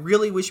 and I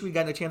really wish we'd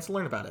gotten a chance to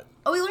learn about it.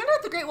 Oh, we learned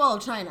about the Great Wall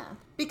of China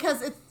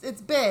because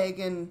it's big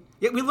and...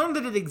 Yeah, we learned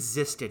that it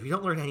existed. We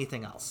don't learn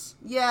anything else.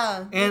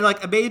 Yeah. And,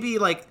 maybe,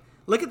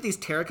 look at these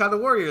terracotta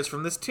warriors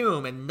from this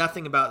tomb and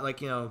nothing about,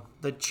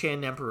 the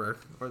Qin Emperor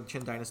or the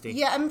Qin Dynasty.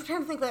 Yeah, I'm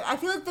trying to think, I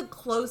feel like the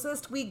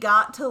closest we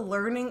got to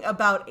learning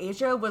about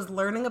Asia was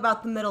learning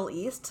about the Middle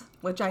East,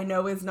 which I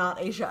know is not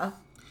Asia.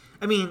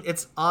 I mean,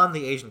 it's on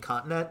the Asian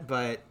continent,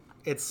 but...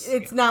 It's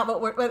not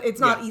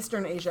it's not Yeah.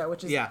 Eastern Asia,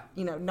 which is, Yeah.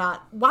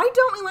 not... Why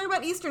don't we learn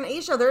about Eastern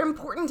Asia? They're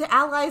important to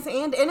allies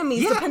and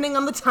enemies, Yeah. depending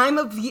on the time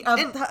of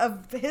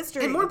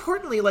history. And more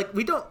importantly,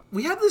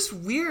 we have this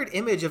weird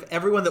image of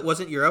everyone that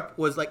wasn't Europe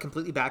was,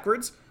 completely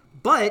backwards,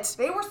 but...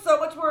 They were so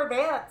much more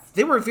advanced.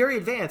 They were very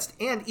advanced,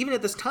 and even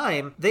at this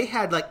time, they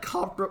had,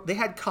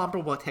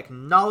 comparable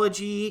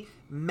technology,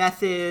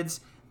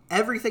 methods,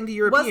 everything to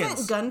Europeans.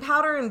 Wasn't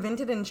gunpowder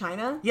invented in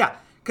China? Yeah.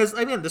 Because,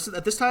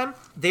 at this time,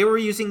 they were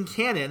using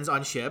cannons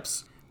on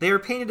ships. They were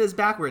painted as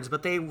backwards,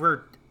 but they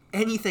were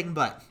anything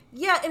but.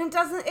 Yeah, and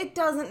it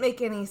doesn't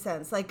make any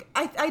sense. I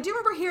do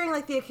remember hearing,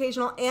 the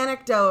occasional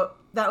anecdote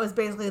that was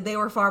basically they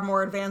were far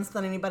more advanced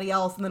than anybody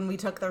else, and then we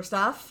took their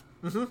stuff.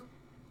 Mm-hmm.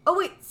 Oh,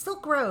 wait,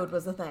 Silk Road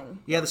was a thing.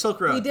 Yeah, the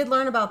Silk Road. We did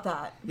learn about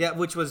that. Yeah,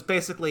 which was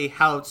basically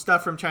how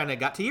stuff from China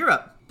got to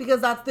Europe. Because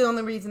that's the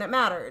only reason it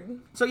mattered.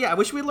 So, yeah, I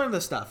wish we learned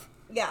this stuff.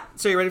 Yeah.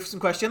 So, you ready for some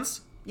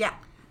questions? Yeah.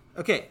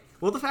 Okay.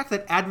 Will the fact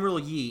that Admiral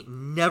Yi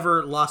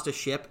never lost a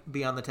ship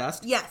be on the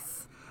test?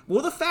 Yes.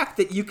 Will the fact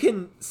that you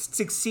can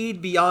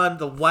succeed beyond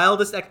the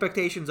wildest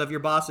expectations of your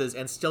bosses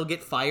and still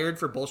get fired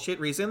for bullshit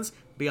reasons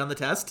be on the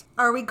test?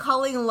 Are we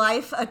calling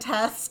life a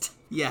test?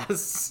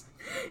 Yes.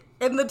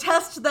 And the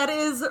test that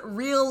is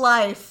real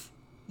life,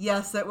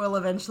 yes, it will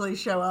eventually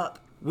show up.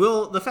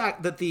 Will the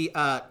fact that the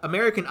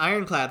American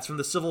ironclads from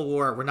the Civil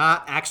War were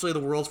not actually the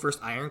world's first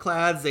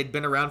ironclads, they'd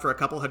been around for a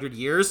couple hundred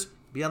years,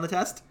 be on the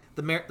test?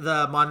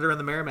 The Monitor and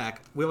the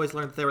Merrimack. We always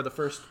learned that they were the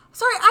first.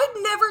 Sorry, I'd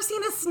never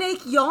seen a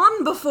snake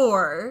yawn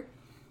before.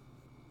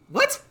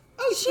 What?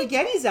 Oh,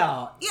 spaghetti's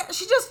out. Yeah,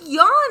 she just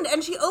yawned,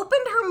 and she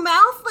opened her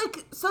mouth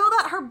so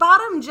that her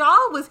bottom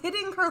jaw was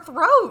hitting her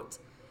throat.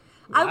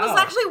 Wow. I was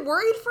actually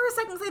worried for a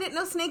second because I didn't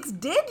know snakes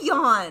did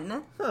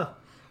yawn. Huh.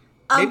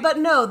 But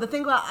no, the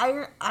thing about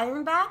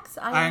ironclads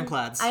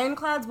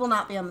will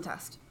not be on the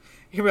test.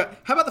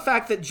 How about the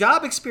fact that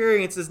job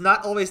experience is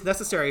not always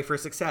necessary for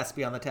success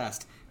be on the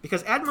test?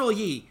 Because Admiral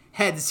Yi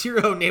had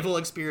 0 naval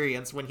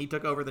experience when he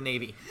took over the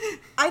Navy.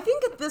 I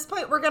think at this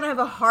point we're going to have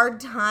a hard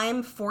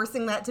time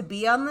forcing that to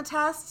be on the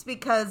test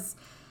because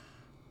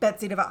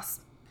Betsy DeVos.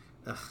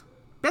 Ugh.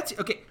 Betsy,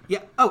 okay,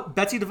 yeah. Oh,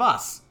 Betsy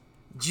DeVos.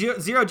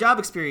 0 job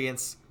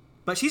experience,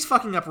 But she's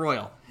fucking up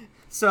Royal.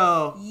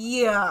 So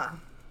Yeah.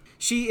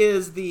 she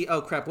is the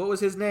oh crap, what was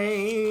his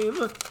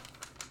name?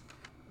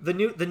 The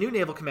new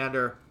naval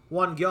commander,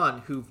 Won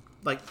Gyun, who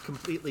like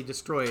completely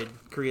destroyed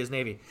Korea's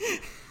navy.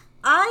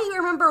 I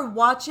remember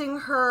watching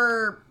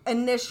her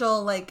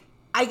initial, like,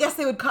 I guess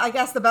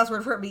the best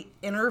word for it would be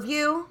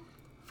interview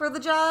for the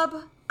job.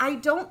 I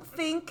don't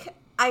think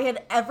I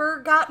had ever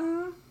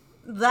gotten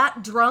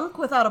that drunk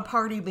without a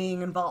party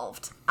being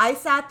involved. I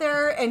sat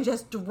there and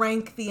just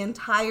drank the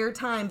entire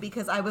time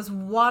because I was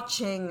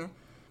watching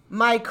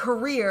my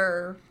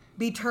career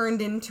be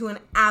turned into an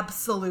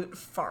absolute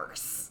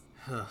farce.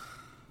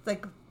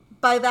 Like,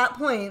 by that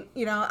point,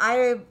 you know,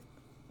 I've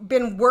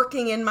been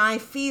working in my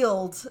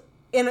field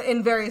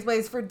in various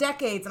ways for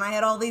decades, and I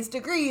had all these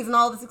degrees and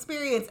all this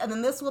experience, and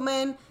then this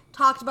woman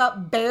talked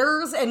about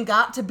bears and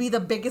got to be the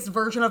biggest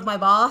version of my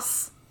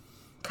boss.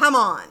 Come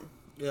on.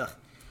 Yeah.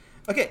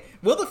 Okay,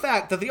 well, the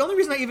fact that the only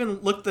reason I even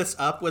looked this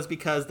up was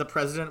because the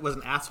president was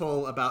an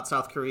asshole about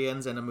South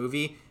Koreans in a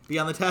movie be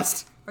on the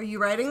test. Are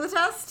you writing the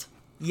test?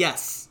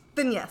 Yes.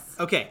 Then yes.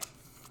 Okay.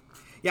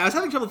 Yeah, I was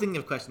having trouble thinking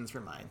of questions for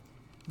mine.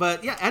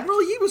 But yeah,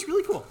 Admiral Yi was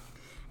really cool.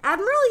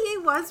 Admiral Yi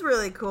was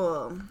really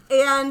cool.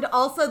 And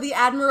also the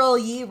Admiral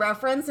Yi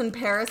reference in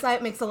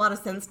Parasite makes a lot of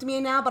sense to me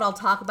now, but I'll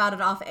talk about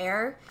it off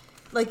air.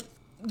 Like,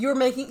 you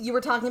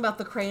were talking about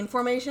the crane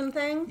formation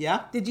thing.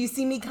 Yeah. Did you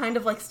see me kind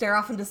of like stare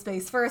off into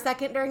space for a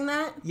second during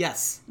that?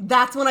 Yes.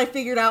 That's when I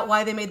figured out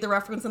why they made the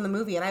reference in the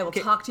movie, and I will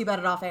talk to you about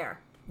it off air.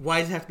 Why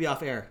does it have to be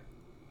off air?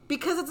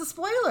 Because it's a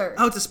spoiler.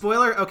 Oh, it's a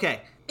spoiler?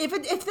 Okay. If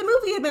the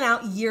movie had been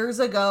out years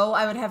ago,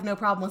 I would have no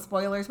problem with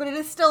spoilers, but it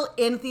is still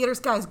in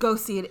theaters. Guys, go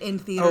see it in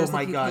theaters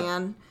if you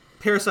can.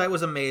 Parasite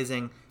was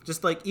amazing.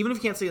 Just like, even if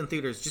you can't see it in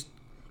theaters, just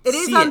It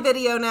is on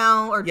video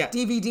now, or Yeah.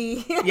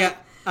 DVD. Yeah.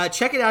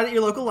 Check it out at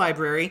your local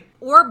library.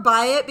 Or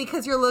buy it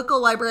because your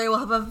local library will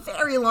have a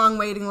very long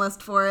waiting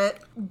list for it.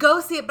 Go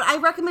see it, but I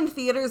recommend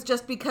theaters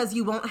just because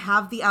you won't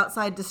have the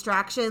outside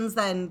distractions.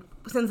 Then,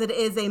 since it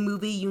is a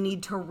movie you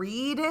need to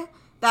read,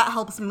 that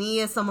helps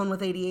me as someone with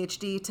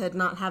ADHD to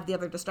not have the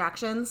other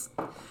distractions.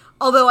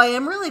 Although I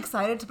am really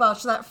excited to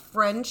watch that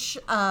French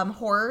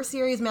horror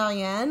series,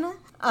 Marianne. The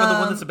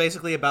one that's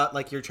basically about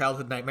like your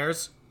childhood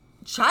nightmares.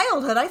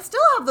 Childhood? I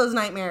still have those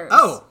nightmares.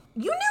 Oh.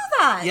 You knew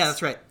that. Yeah,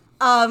 that's right.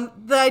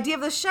 The idea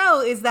of the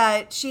show is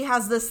that she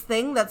has this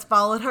thing that's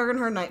followed her in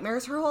her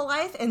nightmares her whole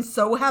life, and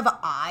so have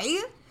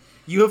I.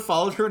 You have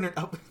followed her in her...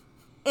 Oh.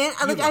 And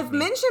like I've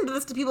mentioned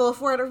this to people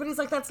before, and everybody's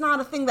like, that's not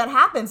a thing that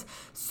happens.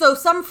 So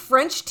some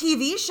French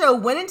TV show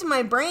went into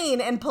my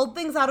brain and pulled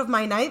things out of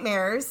my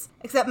nightmares,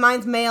 except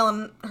mine's male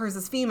and hers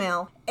is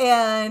female,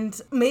 and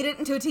made it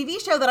into a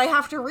TV show that I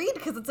have to read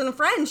because it's in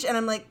French. And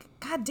I'm like,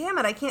 God damn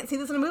it, I can't see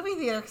this in a movie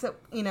theater because,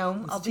 you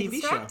know, I'll be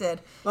distracted.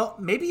 Show. Well,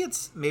 maybe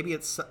it's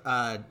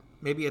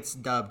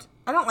dubbed.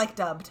 I don't like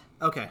dubbed.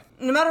 Okay.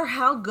 No matter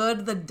how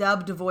good the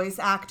dubbed voice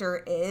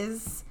actor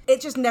is,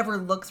 it just never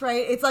looks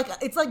right. It's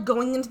like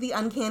going into the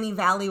uncanny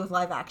valley with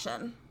live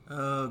action.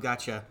 Oh,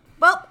 gotcha.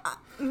 Well,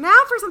 now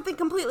for something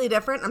completely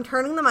different. I'm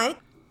turning the mic.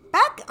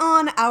 Back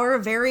on our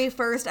very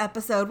first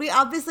episode, we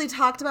obviously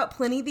talked about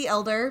Pliny the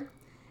Elder,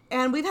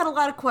 and we've had a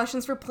lot of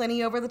questions for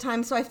Pliny over the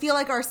time, so I feel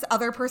like our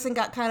other person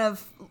got kind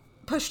of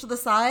pushed to the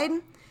side.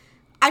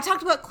 I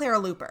talked about Clara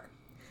Luper.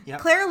 Yep.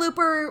 Clara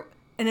Luper,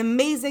 an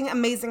amazing,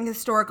 amazing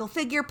historical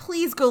figure.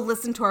 Please go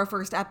listen to our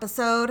first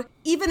episode.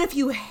 Even if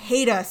you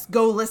hate us,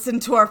 go listen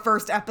to our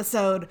first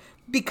episode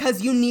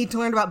because you need to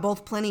learn about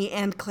both Pliny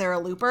and Clara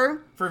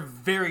Luper. For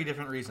very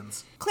different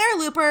reasons. Clara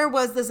Luper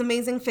was this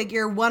amazing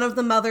figure, one of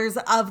the mothers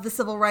of the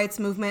civil rights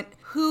movement,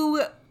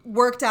 who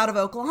worked out of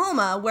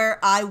Oklahoma, where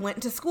I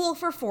went to school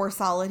for 4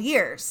 solid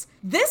years.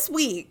 This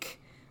week,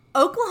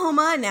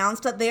 Oklahoma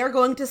announced that they are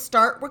going to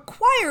start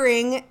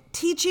requiring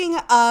teaching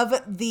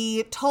of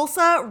the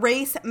Tulsa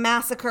Race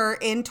Massacre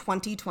in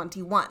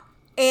 2021.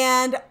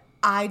 And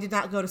I did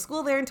not go to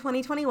school there in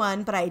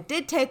 2021, but I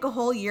did take a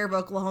whole year of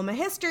Oklahoma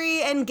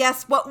history, and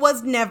guess what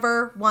was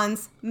never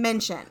once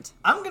mentioned?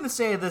 I'm going to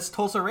say this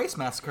Tulsa Race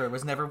Massacre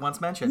was never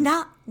once mentioned.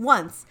 Not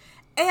once.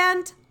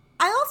 And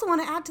I also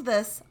want to add to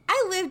this,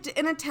 I lived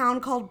in a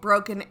town called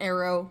Broken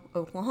Arrow,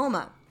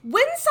 Oklahoma.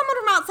 When someone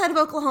from outside of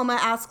Oklahoma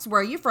asks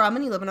where you're from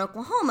and you live in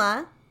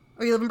Oklahoma,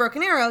 or you live in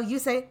Broken Arrow, you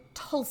say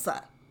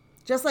Tulsa.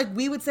 Just like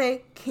we would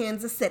say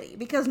Kansas City,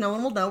 because no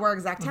one will know where our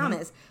exact town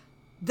is.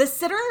 The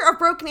center of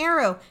Broken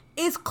Arrow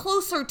is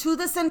closer to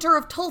the center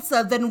of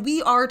Tulsa than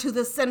we are to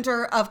the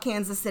center of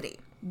Kansas City.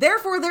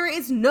 Therefore, there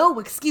is no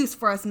excuse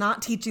for us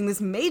not teaching this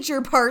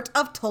major part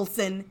of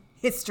Tulsan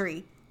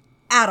history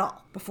at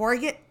all. Before I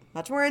get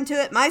much more into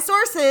it, my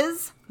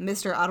sources,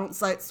 Mr. I don't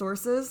cite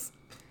sources.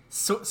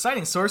 So,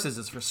 citing sources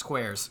is for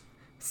squares.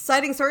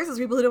 Citing sources,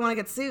 people who don't want to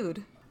get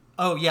sued.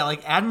 Oh, yeah,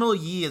 like Admiral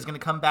Yi is going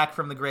to come back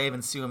from the grave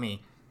and sue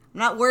me. I'm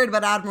not worried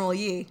about Admiral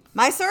Yi.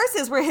 My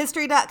sources were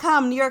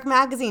History.com, New York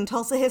Magazine,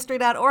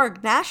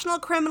 TulsaHistory.org, National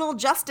Criminal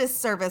Justice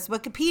Service,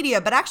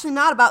 Wikipedia, but actually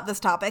not about this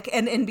topic,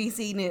 and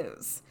NBC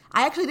News.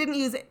 I actually didn't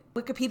use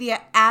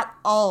Wikipedia at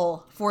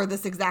all for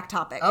this exact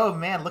topic. Oh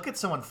man, look at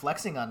someone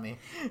flexing on me.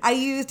 I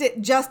used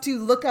it just to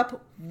look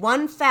up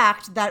one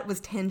fact that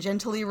was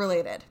tangentially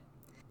related,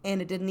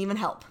 and it didn't even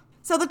help.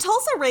 So the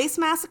Tulsa Race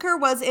Massacre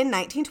was in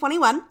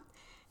 1921.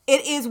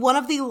 It is one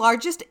of the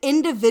largest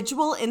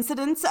individual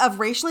incidents of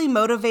racially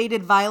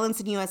motivated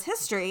violence in U.S.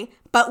 history,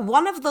 but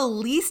one of the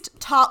least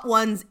taught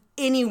ones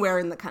anywhere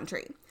in the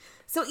country.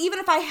 So even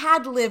if I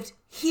had lived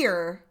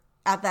here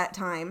at that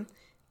time,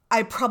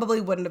 I probably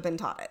wouldn't have been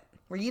taught it.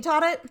 Were you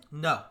taught it?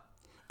 No.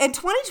 In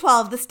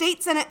 2012, the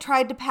state Senate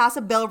tried to pass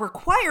a bill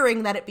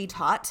requiring that it be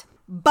taught,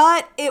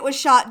 but it was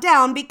shot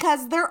down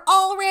because they're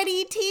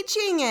already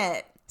teaching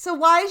it. So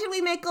why should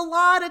we make a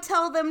law to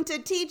tell them to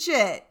teach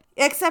it?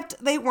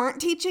 Except they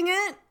weren't teaching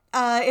it.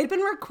 It had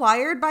been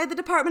required by the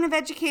Department of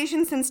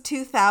Education since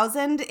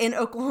 2000 in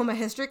Oklahoma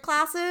history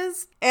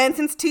classes, and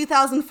since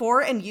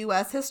 2004 in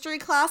U.S. history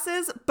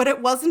classes, but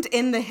it wasn't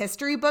in the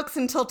history books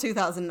until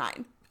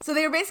 2009. So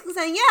they were basically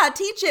saying, yeah,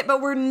 teach it,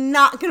 but we're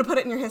not going to put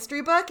it in your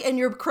history book, and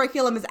your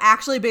curriculum is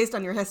actually based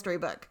on your history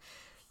book.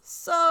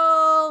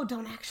 So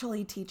don't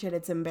actually teach it.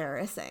 It's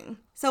embarrassing.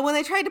 So when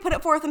they tried to put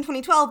it forth in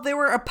 2012, there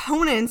were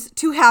opponents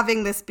to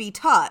having this be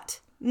taught.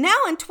 Now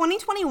in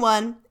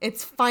 2021,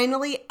 it's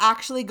finally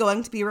actually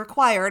going to be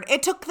required.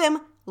 It took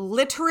them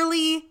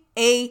literally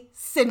a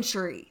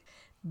century.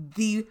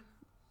 The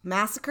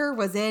massacre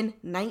was in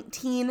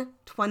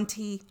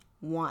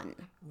 1921.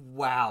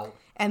 Wow.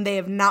 And they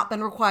have not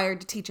been required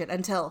to teach it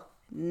until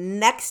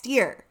next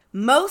year.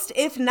 Most,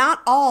 if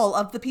not all,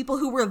 of the people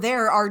who were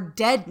there are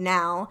dead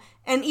now.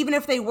 And even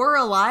if they were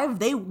alive,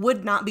 they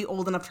would not be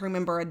old enough to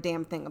remember a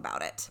damn thing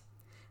about it.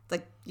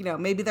 Like, you know,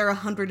 maybe they're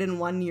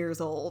 101 years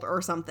old or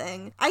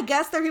something. I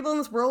guess there are people in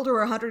this world who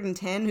are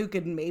 110 who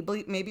could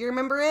maybe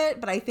remember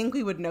it, but I think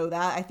we would know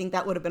that. I think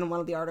that would have been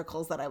one of the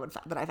articles that I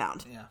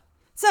found. Yeah.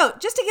 So,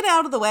 just to get it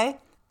out of the way,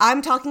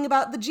 I'm talking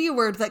about the G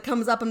word that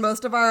comes up in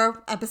most of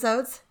our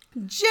episodes.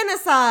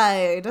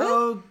 Genocide.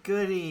 Oh,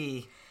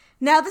 goody.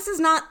 Now, this is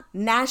not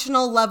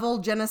national level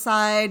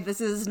genocide. This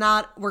is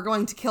not, we're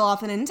going to kill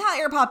off an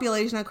entire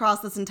population across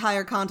this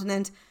entire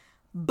continent,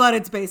 but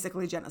it's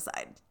basically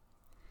genocide.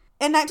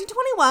 In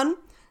 1921,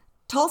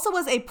 Tulsa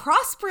was a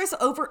prosperous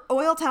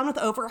oil town with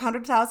over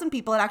 100,000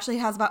 people. It actually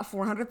has about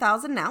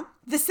 400,000 now.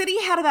 The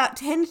city had about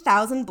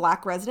 10,000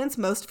 black residents,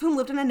 most of whom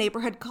lived in a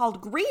neighborhood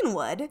called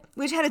Greenwood,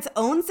 which had its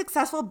own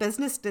successful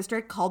business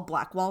district called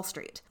Black Wall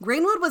Street.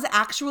 Greenwood was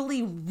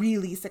actually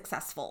really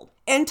successful.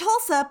 In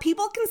Tulsa,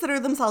 people consider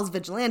themselves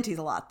vigilantes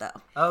a lot,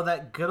 though. Oh,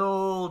 that good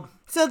old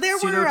So there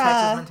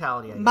pseudo-Texas were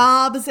mentality, I guess.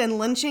 mobs and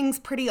lynchings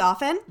pretty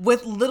often,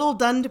 with little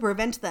done to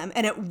prevent them.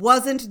 And it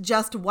wasn't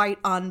just white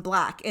on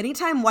black.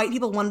 Anytime white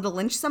people wanted to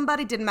lynch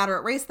somebody, didn't matter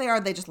what race they are,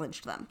 they just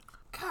lynched them.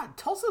 God,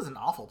 Tulsa's an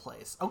awful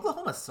place.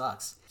 Oklahoma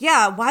sucks.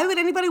 Yeah, why would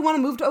anybody want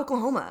to move to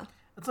Oklahoma?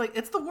 It's like,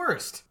 it's the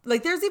worst.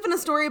 Like, there's even a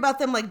story about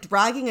them, like,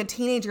 dragging a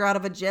teenager out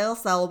of a jail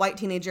cell, a white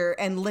teenager,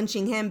 and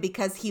lynching him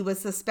because he was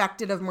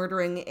suspected of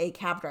murdering a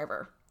cab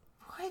driver.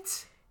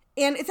 What?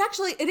 And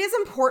it is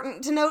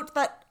important to note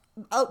that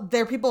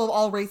there people of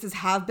all races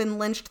have been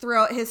lynched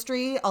throughout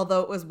history,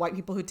 although it was white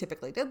people who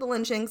typically did the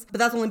lynchings. But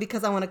that's only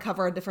because I want to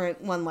cover a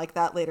different one like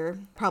that later,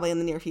 probably in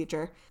the near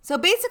future. So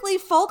basically,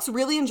 folks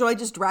really enjoyed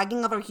just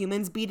dragging other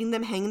humans, beating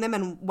them, hanging them,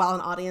 and while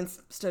an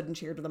audience stood and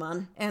cheered them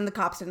on. And the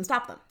cops didn't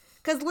stop them.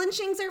 Because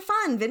lynchings are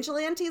fun.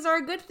 Vigilantes are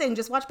a good thing.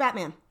 Just watch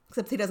Batman.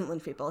 Except he doesn't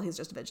lynch people. He's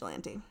just a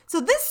vigilante. So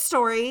this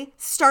story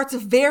starts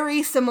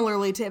very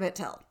similarly to Emmett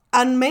Till.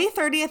 On May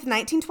 30th,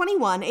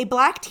 1921, a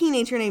black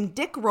teenager named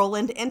Dick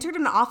Rowland entered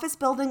an office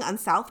building on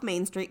South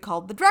Main Street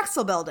called the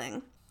Drexel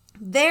Building.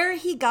 There,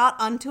 he got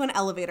onto an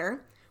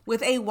elevator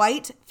with a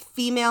white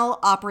female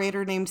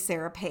operator named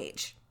Sarah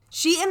Page.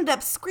 She ended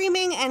up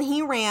screaming and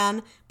he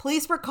ran.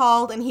 Police were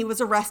called and he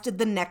was arrested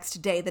the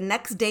next day. The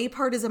next day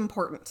part is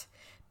important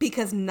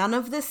because none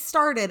of this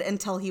started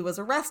until he was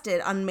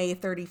arrested on May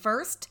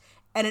 31st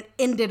and it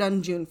ended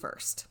on June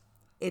 1st.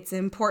 It's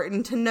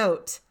important to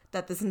note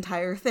that this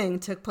entire thing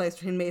took place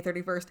between May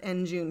 31st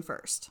and June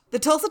 1st. The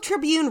Tulsa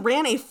Tribune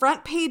ran a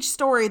front page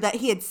story that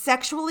he had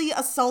sexually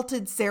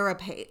assaulted Sarah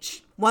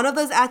Page. One of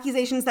those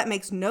accusations that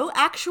makes no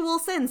actual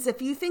sense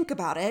if you think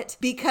about it,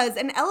 because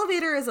an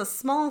elevator is a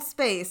small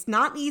space,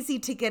 not easy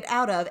to get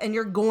out of, and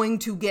you're going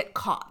to get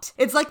caught.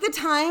 It's like the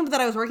time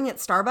that I was working at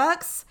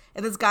Starbucks,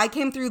 and this guy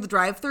came through the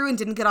drive-thru and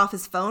didn't get off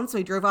his phone, so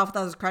he drove off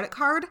without his credit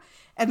card.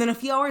 And then a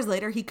few hours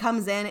later, he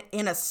comes in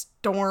a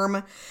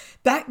storm.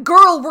 That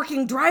girl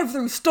working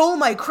drive-thru stole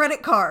my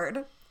credit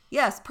card.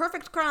 Yes,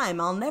 perfect crime.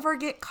 I'll never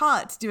get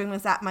caught doing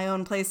this at my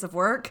own place of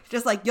work.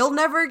 Just like you'll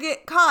never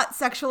get caught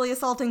sexually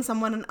assaulting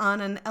someone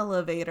on an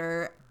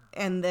elevator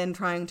and then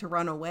trying to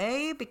run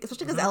away.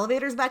 Especially because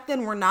elevators back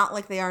then were not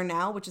like they are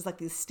now, which is like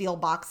these steel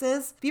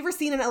boxes. Have you ever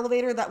seen an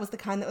elevator that was the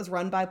kind that was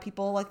run by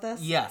people like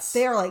this? Yes.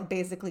 They are like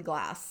basically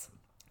glass.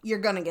 You're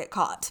gonna get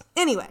caught.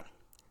 Anyway.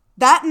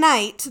 That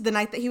night, the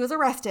night that he was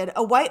arrested,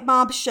 a white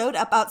mob showed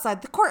up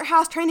outside the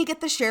courthouse trying to get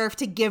the sheriff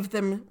to give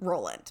them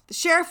Roland. The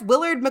sheriff,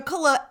 Willard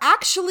McCullough,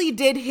 actually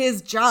did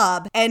his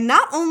job and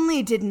not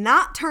only did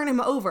not turn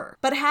him over,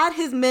 but had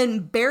his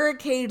men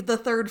barricade the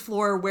third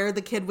floor where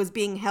the kid was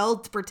being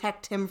held to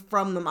protect him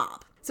from the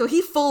mob. So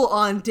he full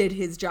on did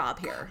his job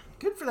here.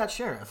 Good for that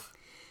sheriff.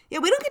 Yeah,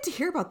 we don't get to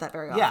hear about that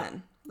very Yeah.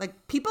 often.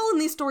 Like, people in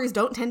these stories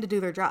don't tend to do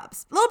their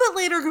jobs. A little bit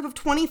later, a group of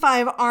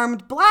 25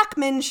 armed black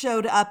men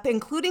showed up,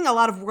 including a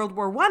lot of World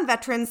War I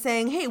veterans,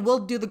 saying, hey, we'll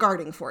do the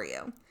guarding for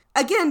you.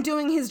 Again,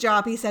 doing his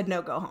job, he said,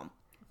 no, go home.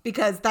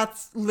 Because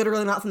that's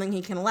literally not something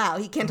he can allow.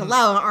 He can't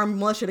allow an armed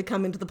militia to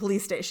come into the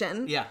police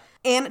station. Yeah.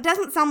 And it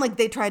doesn't sound like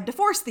they tried to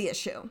force the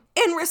issue.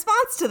 In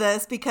response to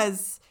this,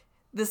 because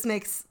this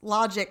makes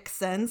logic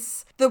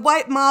sense, the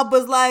white mob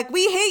was like,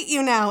 we hate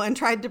you now, and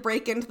tried to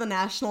break into the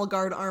National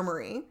Guard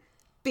armory.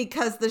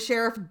 Because the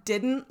sheriff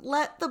didn't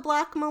let the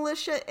black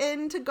militia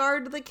in to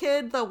guard the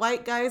kid, the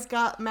white guys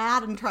got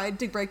mad and tried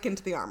to break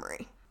into the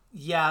armory.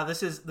 Yeah,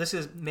 this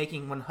is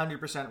making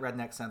 100%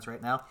 redneck sense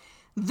right now.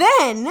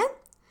 Then,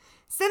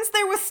 since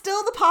there was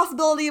still the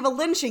possibility of a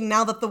lynching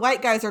now that the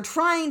white guys are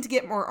trying to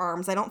get more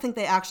arms, I don't think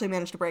they actually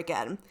managed to break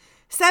in,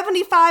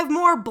 75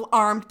 more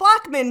armed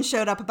black men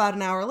showed up about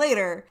an hour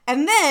later,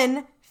 and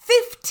then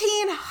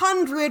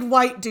 1,500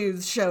 white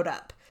dudes showed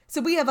up. So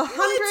we have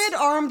 100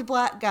 armed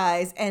black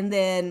guys and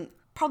then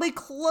probably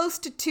close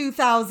to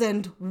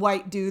 2,000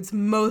 white dudes,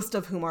 most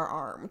of whom are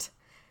armed,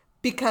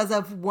 because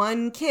of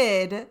one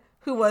kid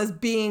who was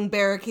being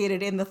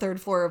barricaded in the third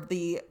floor of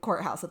the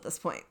courthouse at this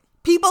point.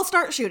 People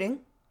start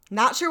shooting.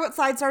 Not sure what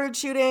side started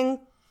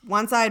shooting.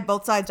 One side,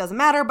 both sides, doesn't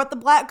matter, but the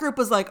black group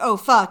was like, oh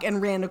fuck,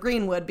 and ran to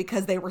Greenwood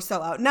because they were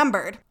so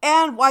outnumbered.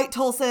 And white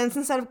Tulsans,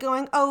 instead of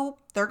going, oh,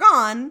 they're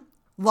gone,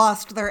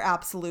 lost their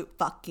absolute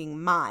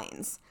fucking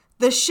minds.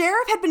 The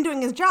sheriff had been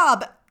doing his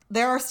job.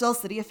 There are still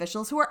city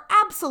officials who are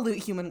absolute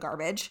human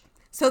garbage.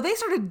 So they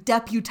started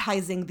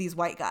deputizing these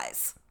white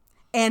guys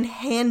and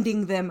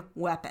handing them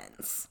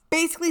weapons.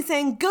 Basically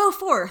saying, go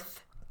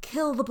forth,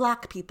 kill the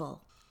black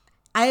people.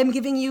 I am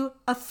giving you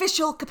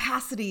official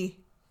capacity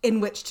in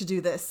which to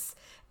do this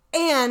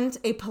and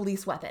a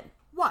police weapon.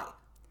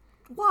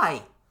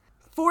 Why?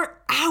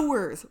 For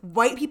hours,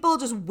 white people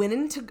just went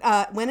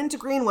into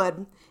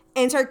Greenwood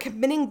and started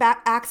committing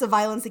acts of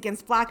violence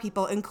against black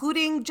people,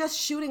 including just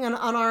shooting an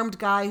unarmed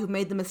guy who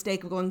made the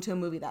mistake of going to a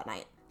movie that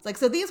night. It's like,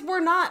 so these were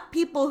not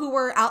people who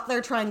were out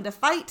there trying to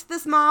fight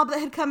this mob that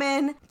had come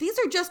in. These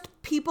are just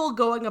people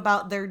going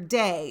about their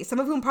day, some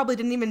of whom probably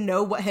didn't even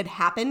know what had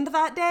happened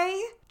that day,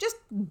 just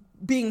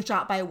being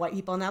shot by white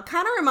people. Now,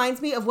 kind of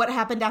reminds me of what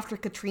happened after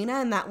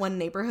Katrina in that one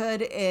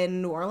neighborhood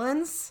in New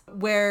Orleans,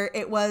 where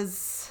it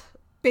was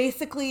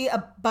basically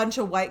a bunch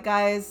of white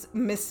guys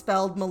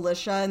misspelled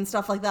militia and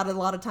stuff like that a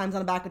lot of times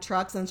on the back of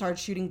trucks and started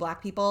shooting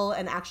black people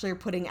and actually are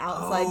putting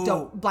out like,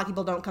 black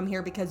people don't come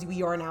here because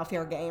we are now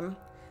fair game.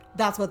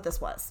 That's what this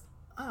was.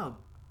 Oh,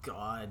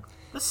 God.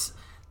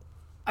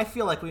 I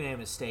feel like we made a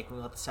mistake when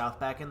we let the South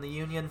back in the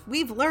Union.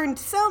 We've learned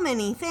so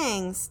many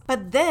things.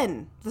 But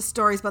then the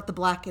stories about the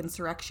black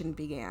insurrection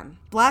began.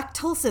 Black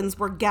Tulsans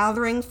were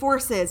gathering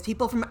forces.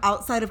 People from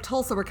outside of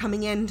Tulsa were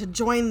coming in to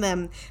join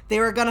them. They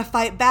were going to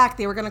fight back.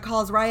 They were going to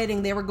cause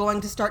rioting. They were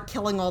going to start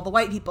killing all the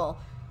white people.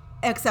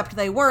 Except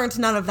they weren't.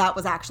 None of that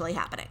was actually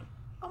happening.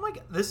 Oh my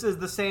God. This is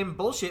the same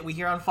bullshit we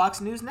hear on Fox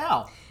News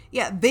now.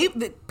 Yeah,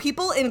 the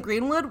people in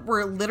Greenwood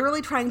were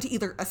literally trying to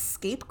either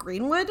escape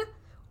Greenwood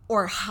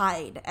or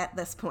hide at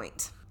this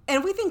point.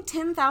 And we think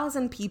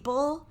 10,000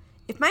 people,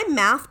 if my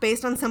math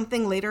based on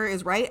something later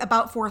is right,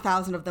 about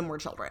 4,000 of them were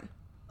children.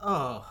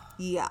 Oh.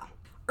 Yeah.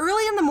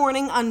 Early in the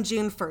morning on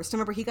June 1st,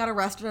 remember he got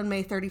arrested on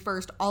May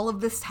 31st, all of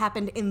this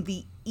happened in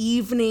the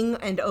evening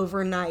and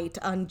overnight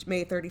on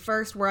May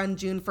 31st. We're on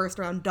June 1st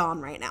around dawn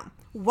right now.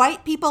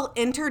 White people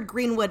entered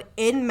Greenwood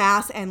en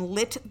masse and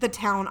lit the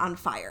town on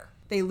fire.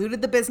 They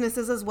looted the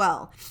businesses as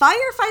well.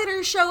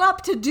 Firefighters show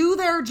up to do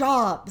their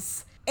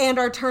jobs and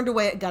are turned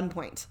away at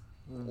gunpoint.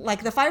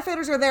 Like, the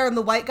firefighters are there and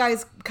the white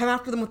guys come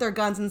after them with their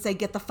guns and say,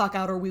 get the fuck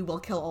out or we will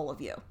kill all of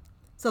you.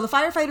 So the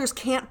firefighters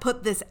can't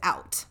put this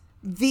out.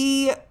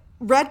 The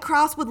Red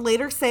Cross would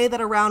later say that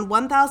around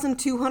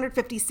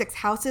 1,256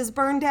 houses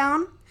burned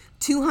down,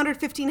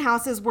 215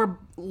 houses were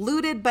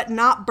looted but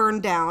not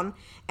burned down,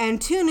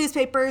 and 2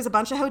 newspapers, a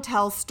bunch of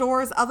hotels,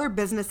 stores, other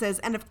businesses,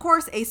 and of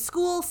course a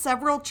school,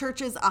 several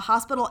churches, a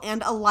hospital,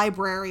 and a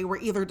library were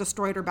either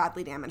destroyed or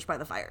badly damaged by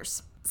the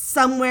fires.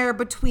 Somewhere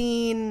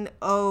between,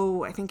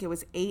 I think it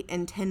was 8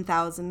 and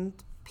 10,000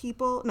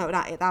 people. No,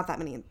 not that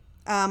many.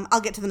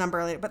 I'll get to the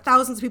number later, but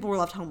thousands of people were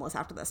left homeless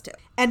after this too.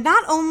 And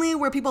not only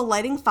were people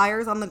lighting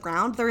fires on the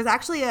ground, there was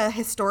actually a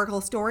historical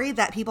story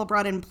that people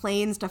brought in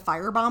planes to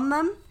firebomb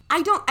them.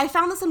 I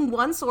found this in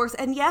one source,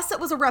 and yes, it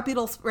was a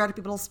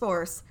reputable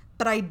source,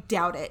 but I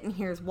doubt it, and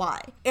here's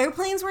why.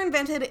 Airplanes were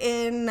invented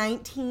in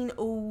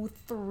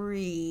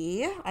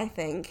 1903, I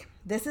think.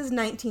 This is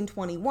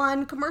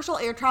 1921. Commercial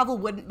air travel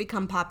wouldn't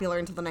become popular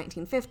until the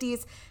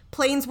 1950s.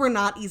 Planes were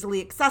not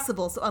easily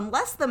accessible, so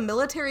unless the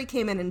military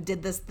came in and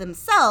did this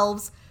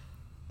themselves,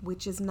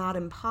 which is not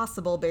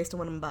impossible based on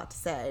what I'm about to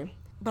say,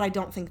 but I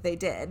don't think they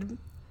did.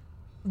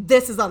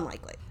 This is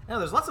unlikely. No,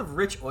 there's lots of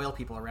rich oil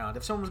people around.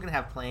 If someone was going to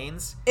have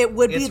planes, it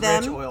would be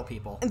them. Rich oil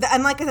people.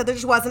 And like I said, there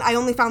just wasn't. I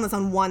only found this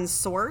on one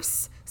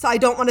source, so I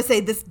don't want to say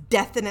this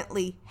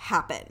definitely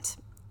happened,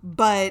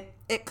 but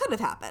it could have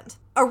happened.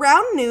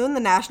 Around noon,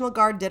 the National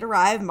Guard did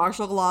arrive.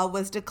 Martial law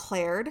was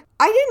declared.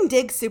 I didn't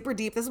dig super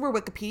deep. This is where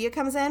Wikipedia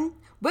comes in.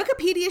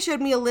 Wikipedia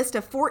showed me a list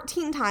of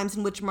 14 times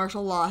in which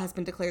martial law has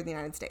been declared in the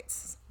United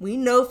States. We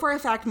know for a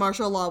fact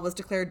martial law was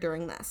declared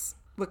during this.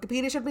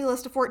 Wikipedia showed me a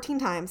list of 14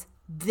 times.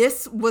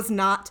 This was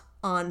not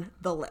on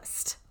the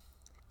list.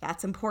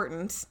 That's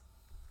important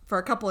for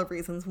a couple of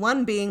reasons.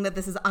 One being that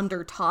this is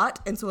under-taught,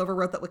 and so whoever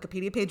wrote that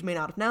Wikipedia page may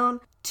not have known.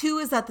 Two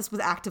is that this was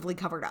actively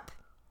covered up,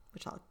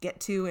 which I'll get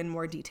to in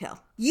more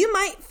detail. You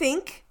might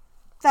think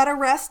that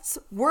arrests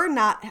were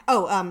not... where did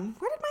my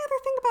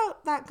other thing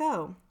about that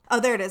go? Oh,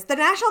 there it is. The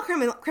National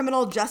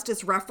Criminal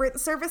Justice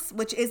Reference Service,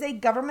 which is a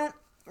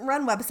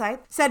government-run website,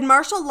 said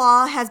martial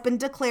law has been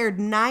declared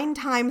 9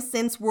 times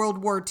since World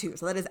War II.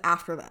 So that is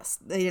after this.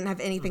 They didn't have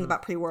anything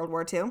about pre-World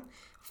War II.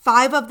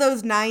 5 of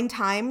those 9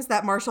 times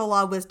that martial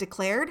law was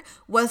declared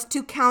was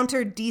to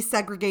counter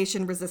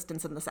desegregation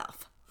resistance in the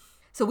South.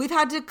 So we've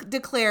had to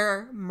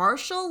declare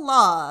martial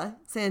law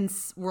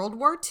since World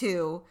War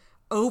II.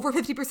 Over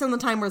 50% of the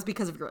time was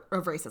because of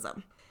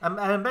racism.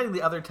 I'm betting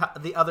the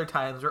other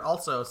times are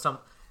also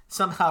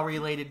somehow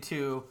related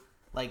to,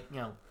 like, you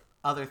know,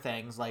 other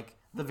things, like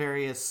the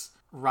various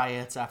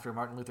riots after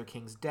Martin Luther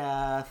King's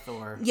death,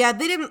 or... Yeah,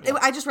 they didn't... Yeah.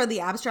 I just read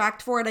the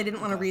abstract for it. I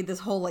didn't want to read this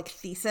whole, like,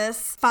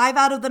 thesis. 5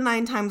 out of the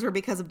 9 times were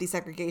because of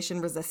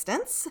desegregation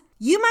resistance.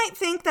 You might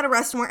think that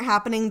arrests weren't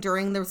happening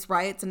during those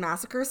riots and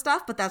massacre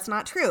stuff, but that's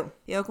not true.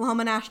 The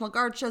Oklahoma National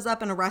Guard shows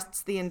up and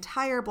arrests the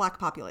entire black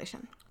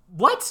population.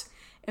 What?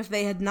 If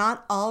they had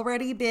not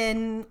already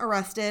been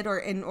arrested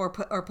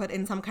or put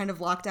in some kind of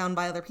lockdown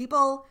by other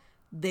people,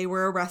 they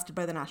were arrested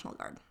by the National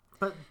Guard.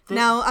 But this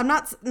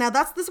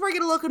is where I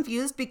get a little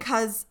confused,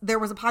 because there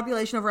was a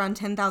population of around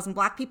 10,000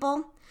 black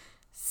people.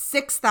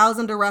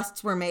 6,000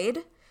 arrests were made,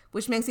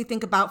 which makes me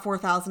think about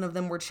 4,000 of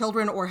them were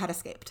children or had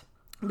escaped,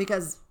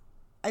 because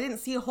I didn't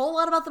see a whole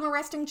lot about them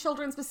arresting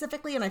children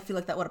specifically, and I feel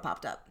like that would have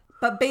popped up.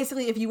 But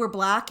basically, if you were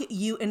black,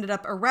 you ended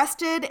up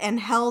arrested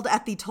and held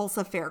at the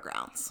Tulsa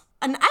Fairgrounds.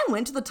 And I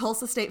went to the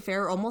Tulsa State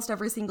Fair almost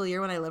every single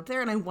year when I lived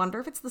there, and I wonder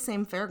if it's the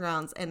same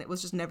fairgrounds, and it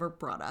was just never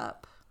brought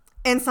up.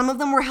 And some of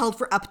them were held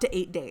for up to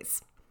 8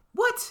 days.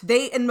 What?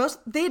 They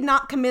had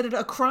not committed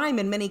a crime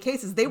in many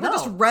cases. They were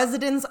just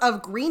residents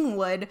of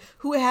Greenwood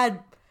who had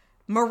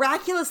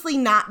miraculously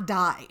not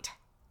died.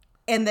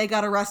 And they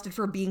got arrested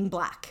for being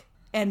black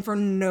and for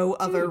no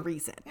other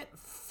reason.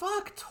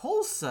 Fuck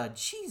Tulsa.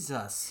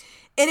 Jesus.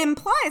 It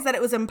implies that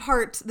it was in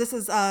part, this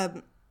is,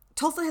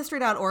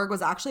 TulsaHistory.org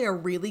was actually a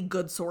really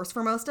good source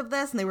for most of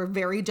this, and they were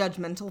very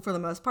judgmental for the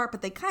most part,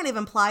 but they kind of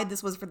implied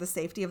this was for the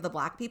safety of the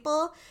black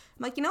people.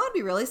 I'm like, you know what would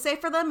be really safe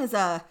for them is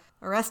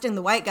arresting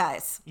the white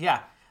guys.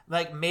 Yeah,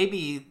 like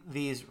maybe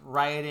these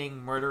rioting,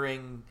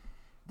 murdering,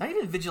 not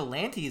even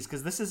vigilantes,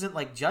 because this isn't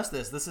like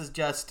justice. This is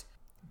just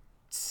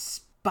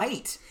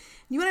spite.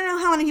 You want to know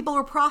how many people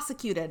were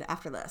prosecuted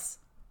after this?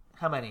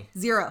 How many?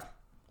 0.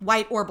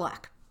 White or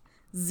black.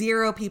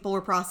 0 people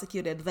were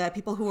prosecuted. The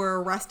people who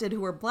were arrested who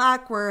were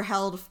black were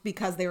held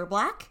because they were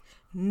black.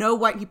 No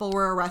white people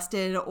were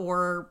arrested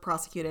or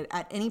prosecuted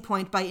at any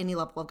point by any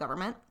level of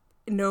government.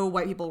 No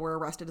white people were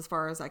arrested as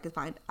far as I could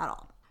find at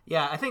all.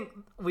 Yeah, I think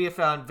we have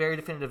found very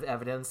definitive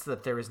evidence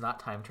that there is not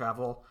time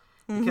travel,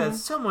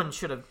 because someone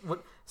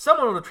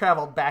would have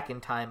traveled back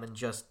in time and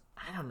just,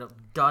 I don't know,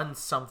 done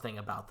something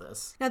about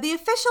this. Now, the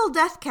official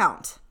death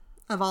count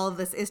of all of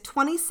this is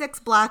 26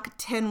 black,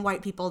 10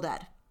 white people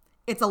dead.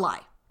 It's a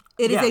lie.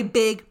 It is a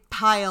big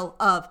pile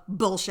of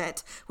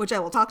bullshit, which I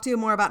will talk to you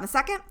more about in a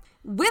second.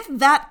 With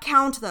that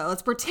count, though,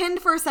 let's pretend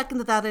for a second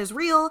that that is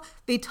real.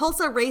 The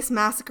Tulsa Race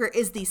Massacre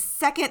is the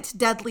 2nd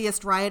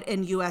deadliest riot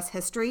in U.S.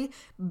 history,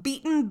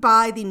 beaten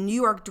by the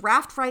New York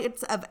draft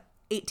riots of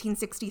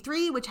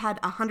 1863, which had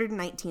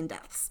 119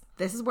 deaths.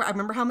 This is where I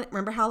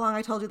remember how long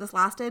I told you this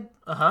lasted?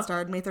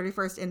 Started May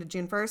 31st, ended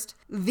June 1st.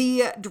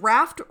 The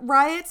draft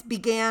riots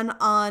began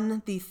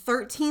on the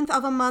 13th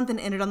of a month and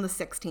ended on the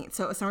 16th.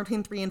 So it was somewhere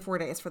between 3 and 4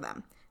 days for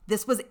them.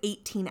 This was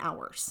 18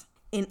 hours.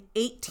 In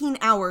 18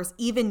 hours,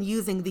 even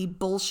using the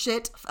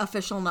bullshit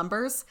official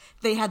numbers,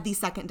 they had the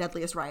 2nd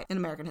deadliest riot in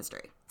American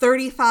history.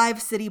 35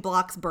 city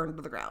blocks burned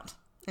to the ground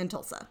in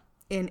Tulsa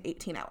in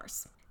 18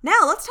 hours.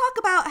 Now, let's talk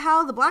about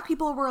how the black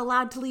people were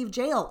allowed to leave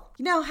jail.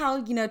 You know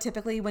how,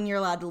 typically when you're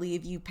allowed to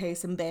leave, you pay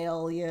some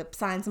bail, you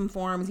sign some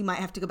forms, you might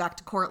have to go back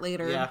to court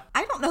later. Yeah.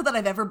 I don't know that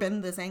I've ever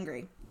been this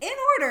angry. In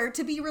order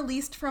to be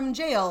released from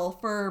jail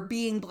for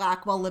being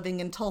black while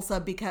living in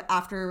Tulsa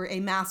after a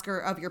massacre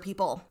of your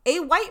people, a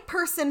white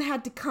person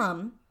had to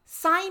come,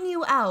 sign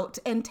you out,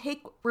 and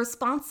take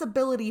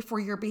responsibility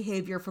for your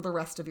behavior for the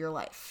rest of your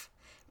life.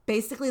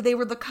 Basically, they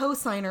were the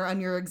co-signer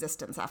on your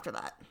existence after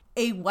that.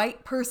 A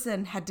white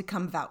person had to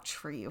come vouch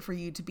for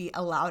you to be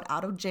allowed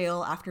out of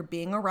jail after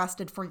being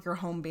arrested for your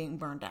home being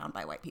burned down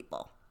by white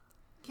people.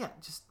 Yeah,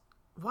 just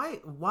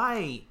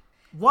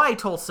why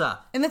Tulsa?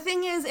 And the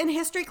thing is, in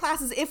history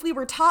classes, if we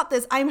were taught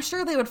this, I'm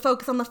sure they would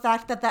focus on the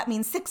fact that that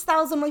means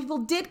 6,000 white people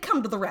did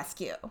come to the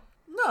rescue.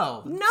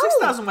 No.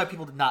 6,000 white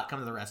people did not come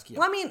to the rescue.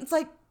 Well, I mean, it's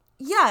like,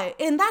 yeah,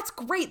 and that's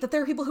great that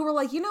there are people who were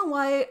like, you know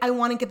what, I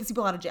want to get these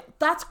people out of jail.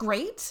 That's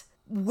great.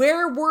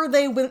 Where were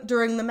they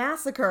during the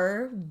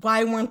massacre?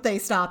 Why weren't they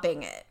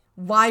stopping it?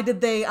 Why did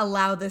they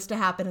allow this to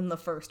happen in the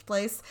first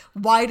place?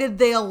 Why did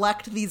they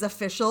elect these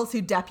officials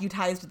who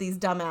deputized these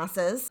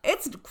dumbasses?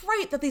 It's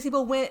great that these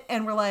people went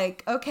and were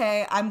like,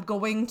 okay, I'm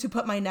going to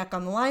put my neck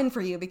on the line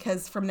for you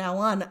because from now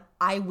on,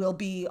 I will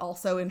be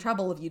also in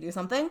trouble if you do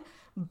something.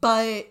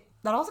 But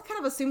that also kind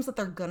of assumes that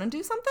they're gonna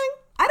do something.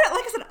 Like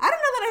I said, I don't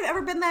know that I've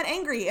ever been that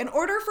angry. In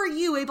order for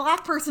you, a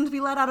black person, to be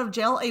let out of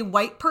jail, a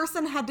white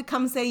person had to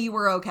come say you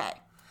were okay.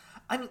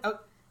 I mean,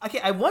 okay,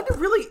 I want to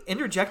really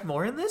interject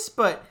more in this,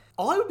 but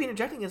all I would be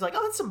interjecting is like,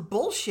 oh, that's some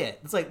bullshit.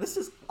 It's like, this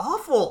is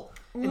awful.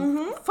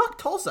 And fuck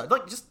Tulsa.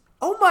 Like, just,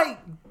 oh my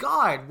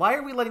God, why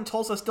are we letting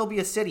Tulsa still be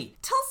a city?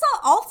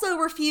 Tulsa also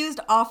refused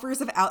offers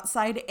of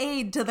outside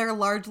aid to their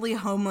largely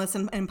homeless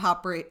and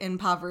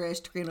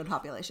impoverished Greenwood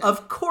population.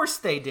 Of course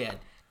they did.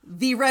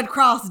 The Red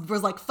Cross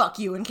was like, fuck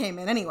you, and came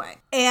in anyway.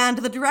 And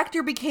the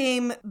director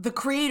became the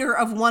creator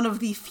of one of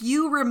the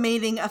few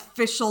remaining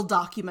official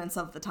documents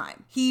of the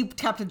time. He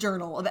kept a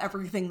journal of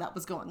everything that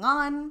was going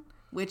on,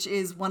 which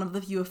is one of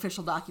the few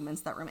official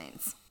documents that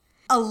remains.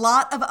 A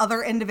lot of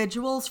other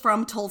individuals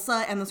from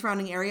Tulsa and the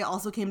surrounding area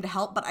also came to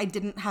help, but I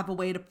didn't have a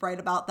way to write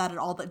about that at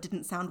all that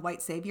didn't sound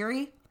white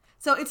saviory.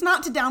 So it's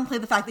not to downplay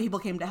the fact that people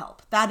came to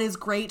help. That is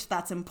great.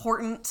 That's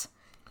important.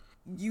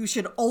 You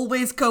should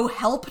always go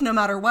help no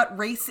matter what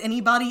race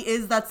anybody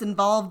is that's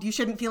involved. You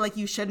shouldn't feel like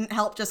you shouldn't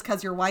help just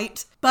because you're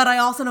white. But I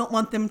also don't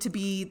want them to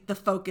be the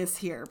focus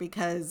here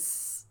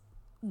because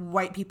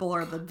white people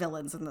are the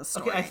villains in this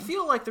story. Okay, I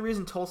feel like the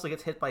reason Tulsa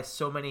gets hit by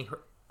so many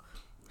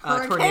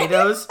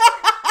tornadoes,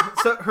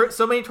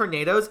 so many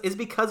tornadoes, is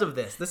because of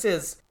this. This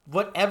is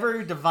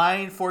whatever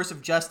divine force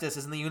of justice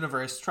is in the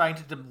universe trying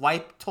to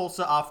wipe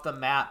Tulsa off the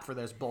map for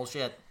this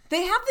bullshit.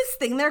 They have this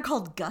thing there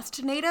called gust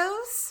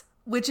tornadoes,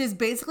 which is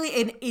basically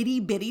an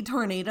itty bitty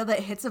tornado that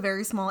hits a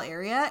very small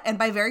area. And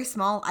by very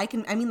small, it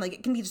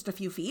can be just a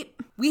few feet.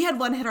 We had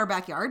one hit our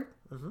backyard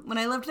when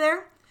I lived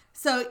there.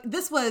 So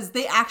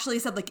they actually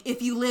said, like,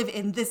 if you live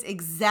in this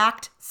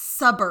exact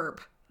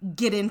suburb,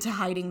 get into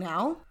hiding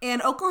now.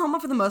 And Oklahoma,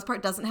 for the most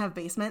part, doesn't have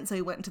basement. So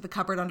we went into the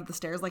cupboard under the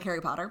stairs like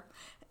Harry Potter.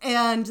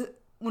 And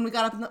when we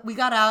got up, we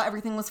got out,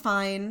 everything was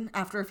fine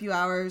after a few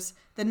hours.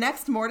 The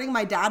next morning,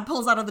 my dad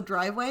pulls out of the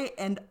driveway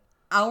and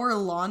our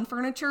lawn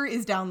furniture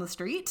is down the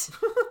street,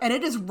 and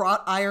it is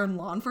wrought iron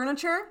lawn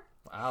furniture.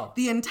 Wow.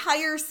 The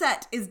entire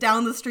set is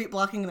down the street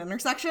blocking an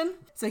intersection.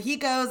 So he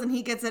goes and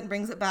he gets it and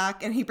brings it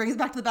back, and he brings it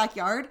back to the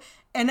backyard,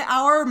 and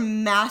our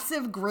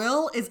massive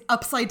grill is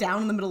upside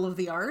down in the middle of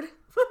the yard.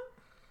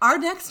 Our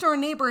next door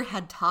neighbor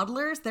had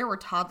toddlers. There were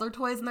toddler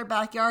toys in their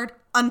backyard,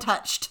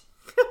 untouched.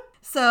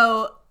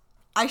 So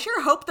I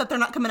sure hope that they're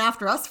not coming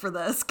after us for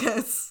this,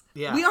 because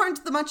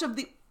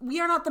we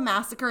are not the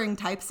massacring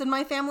types in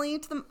my family,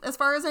 as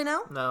far as I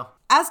know. No.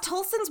 As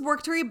Tulsans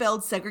worked to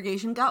rebuild,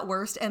 segregation got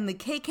worse, and the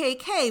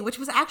KKK, which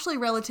was actually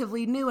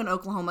relatively new in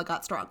Oklahoma,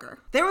 got stronger.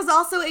 There was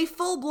also a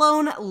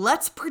full-blown,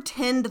 let's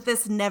pretend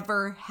this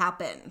never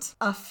happened.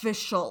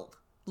 Official,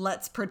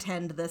 let's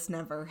pretend this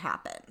never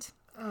happened.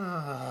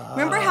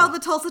 Remember how the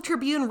Tulsa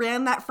Tribune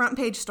ran that front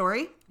page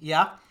story?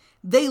 Yeah.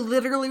 They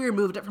literally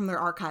removed it from their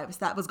archives.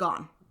 That was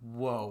gone.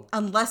 Whoa.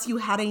 Unless you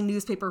had a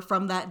newspaper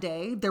from that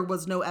day, there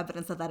was no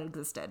evidence that that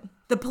existed.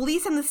 The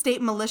police and the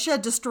state militia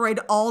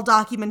destroyed all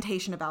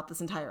documentation about this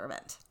entire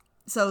event.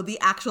 So the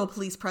actual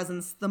police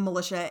presence, the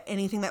militia,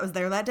 anything that was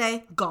there that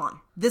day,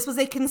 gone. This was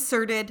a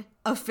concerted,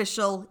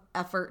 official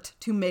effort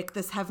to make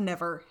this have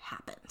never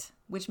happened,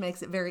 which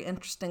makes it very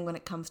interesting when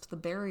it comes to the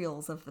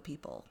burials of the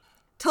people.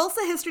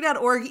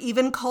 TulsaHistory.org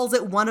even calls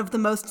it one of the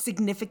most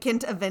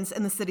significant events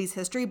in the city's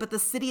history, but the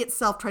city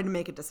itself tried to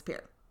make it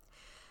disappear.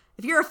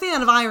 If you're a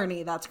fan of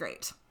irony, that's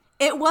great.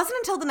 It wasn't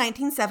until the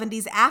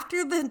 1970s,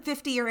 after the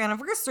 50-year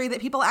anniversary,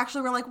 that people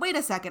actually were like, wait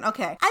a second,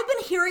 okay, I've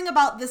been hearing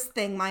about this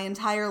thing my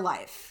entire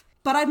life,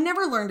 but I've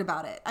never learned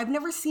about it. I've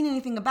never seen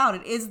anything about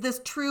it. Is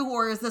this true,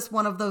 or is this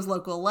one of those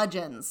local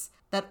legends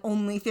that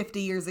only 50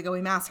 years ago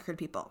we massacred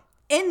people?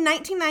 In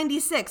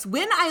 1996,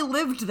 when I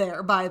lived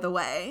there, by the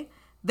way,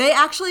 they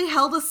actually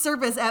held a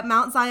service at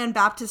Mount Zion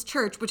Baptist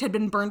Church, which had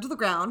been burned to the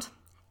ground,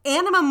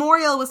 and a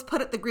memorial was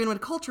put at the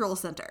Greenwood Cultural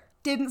Center.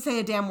 Didn't say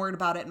a damn word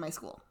about it in my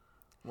school.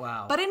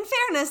 Wow. But in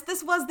fairness,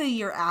 this was the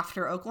year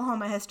after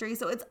Oklahoma history,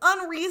 so it's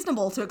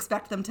unreasonable to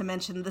expect them to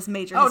mention this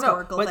major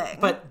historical thing.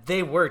 But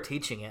they were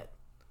teaching it.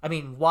 I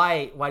mean,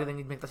 why do they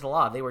need to make this a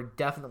law? They were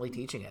definitely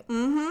teaching it.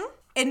 Mm-hmm.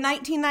 In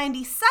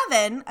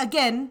 1997,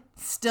 again,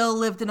 still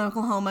lived in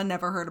Oklahoma,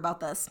 never heard about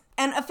this.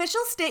 An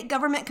official state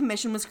government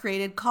commission was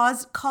created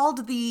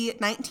called the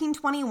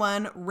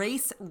 1921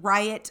 Race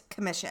Riot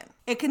Commission.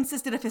 It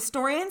consisted of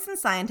historians and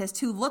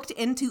scientists who looked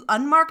into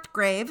unmarked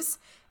graves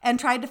and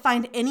tried to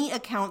find any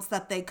accounts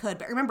that they could.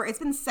 But remember, it's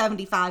been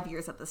 75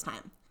 years at this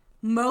time.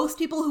 Most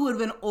people who would have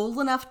been old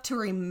enough to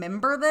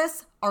remember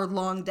this are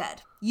long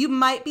dead. You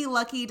might be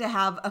lucky to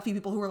have a few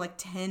people who are like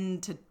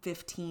 10 to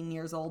 15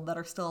 years old that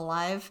are still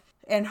alive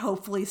and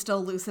hopefully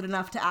still lucid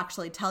enough to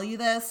actually tell you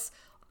this.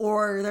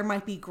 Or there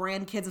might be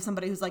grandkids of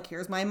somebody who's like,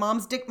 here's my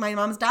mom's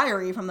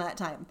diary from that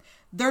time.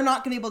 They're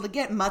not going to be able to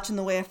get much in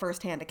the way of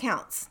firsthand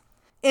accounts.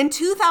 In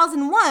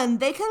 2001,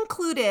 they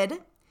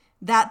concluded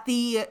that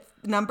the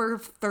number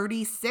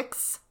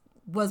 36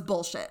 was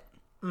bullshit.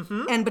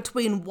 Mm-hmm. And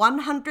between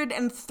 100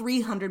 and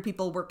 300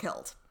 people were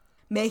killed,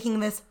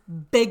 making this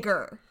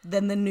bigger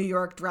than the New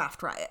York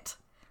draft riot.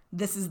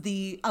 This is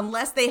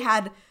unless they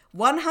had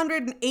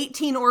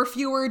 118 or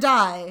fewer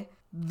die,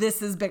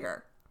 this is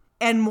bigger.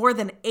 And more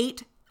than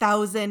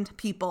 8,000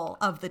 people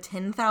of the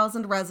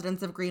 10,000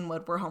 residents of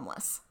Greenwood were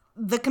homeless.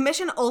 The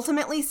commission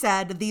ultimately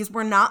said these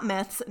were not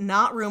myths,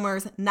 not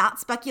rumors, not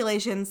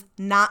speculations,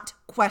 not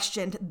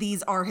questioned.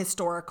 These are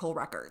historical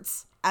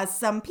records. As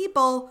some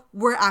people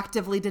were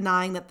actively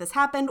denying that this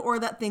happened or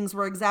that things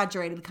were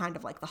exaggerated, kind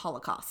of like the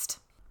Holocaust.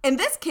 In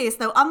this case,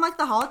 though, unlike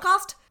the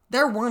Holocaust,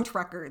 there weren't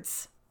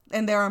records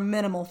and there are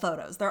minimal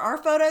photos. There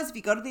are photos. If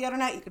you go to the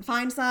internet, you can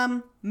find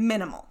some.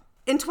 Minimal.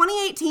 In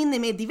 2018, they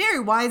made the very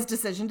wise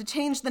decision to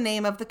change the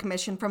name of the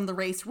commission from the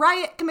Race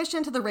Riot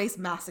Commission to the Race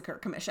Massacre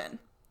Commission,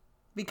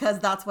 because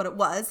that's what it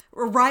was.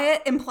 A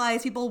riot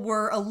implies people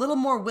were a little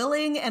more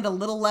willing and a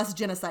little less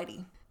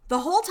genocidey. The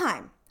whole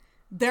time,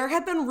 there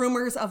had been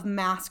rumors of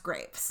mass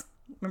graves.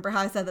 Remember how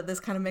I said that this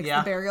kind of makes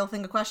the burial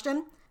thing a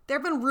question? There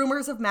have been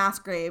rumors of mass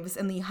graves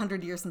in the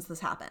 100 years since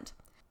this happened.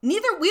 We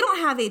don't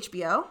have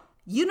HBO.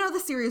 You know the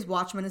series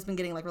Watchmen has been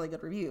getting like really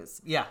good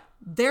reviews. Yeah.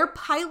 Their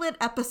pilot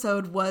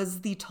episode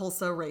was the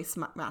Tulsa Race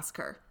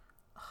Massacre.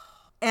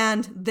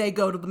 And they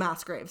go to the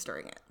mass graves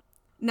during it.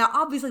 Now,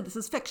 obviously, this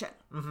is fiction.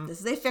 Mm-hmm.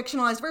 This is a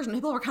fictionalized version.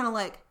 People were kind of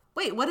like,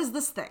 wait, what is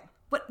this thing?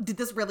 What did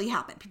this really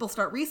happen? People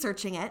start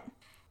researching it.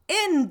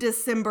 In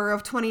December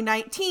of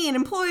 2019,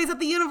 employees at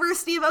the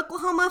University of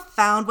Oklahoma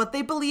found what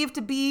they believed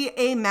to be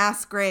a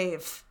mass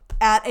grave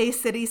at a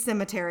city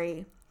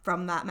cemetery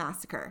from that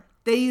massacre.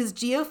 They used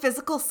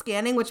geophysical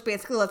scanning, which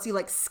basically lets you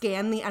like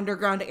scan the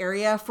underground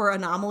area for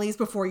anomalies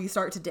before you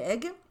start to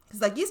dig.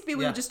 Because like used to be,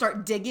 we would just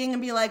start digging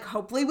and be like,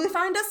 hopefully we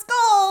find a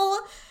skull.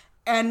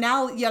 And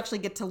now you actually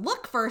get to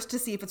look first to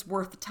see if it's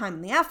worth the time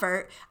and the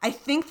effort. I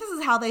think this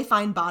is how they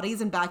find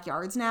bodies in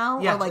backyards now,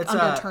 or like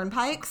under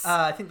turnpikes.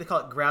 I think they call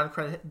it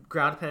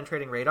ground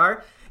penetrating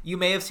radar. You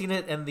may have seen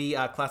it in the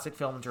classic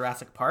film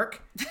Jurassic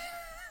Park.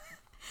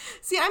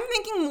 See, I'm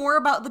thinking more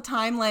about the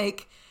time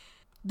like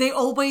they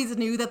always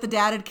knew that the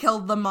dad had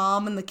killed the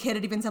mom, and the kid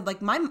had even said like,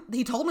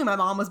 he told me my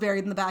mom was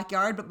buried in the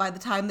backyard, but by the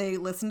time they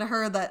listened to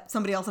her that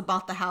somebody else had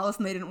bought the house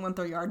and they didn't want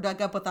their yard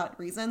dug up without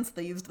reason, so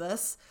they used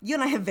this. You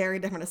and I have very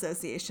different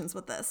associations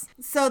with this.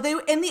 So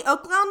in the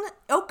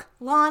Oak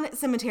Lawn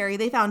Cemetery,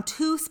 they found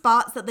 2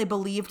 spots that they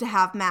believe to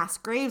have mass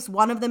graves.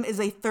 One of them is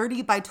a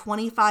 30 by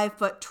 25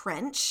 foot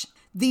trench.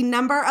 The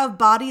number of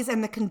bodies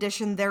and the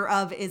condition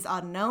thereof is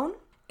unknown.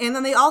 And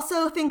then they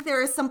also think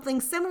there is something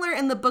similar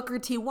in the Booker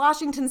T.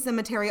 Washington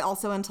Cemetery,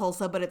 also in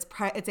Tulsa, but it's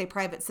a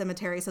private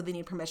cemetery, so they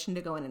need permission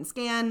to go in and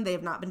scan. They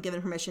have not been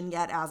given permission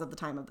yet as of the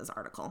time of this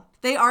article.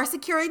 They are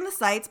securing the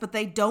sites, but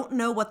they don't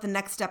know what the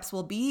next steps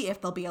will be, if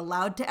they'll be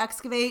allowed to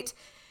excavate.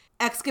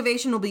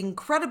 Excavation will be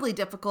incredibly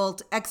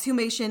difficult.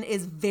 Exhumation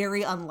is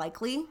very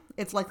unlikely.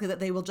 It's likely that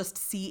they will just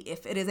see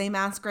if it is a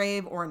mass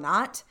grave or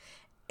not.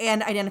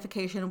 And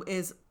identification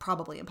is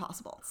probably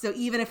impossible. So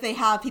even if they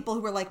have people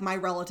who are like, my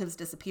relatives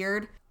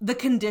disappeared, the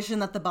condition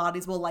that the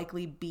bodies will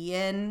likely be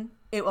in,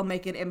 it will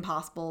make it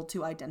impossible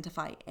to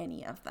identify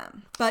any of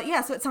them. But yeah,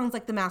 so it sounds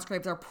like the mass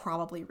graves are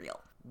probably real.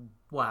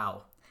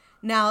 Wow.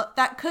 Now,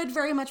 that could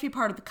very much be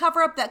part of the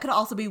cover-up. That could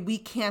also be, we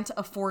can't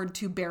afford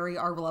to bury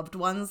our loved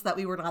ones that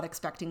we were not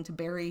expecting to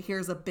bury.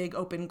 Here's a big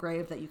open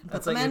grave that you can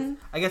put them in.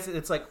 I guess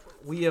it's like,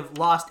 we have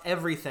lost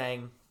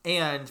everything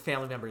and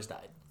family members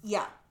died.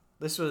 Yeah.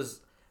 This was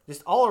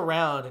just all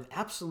around an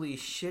absolutely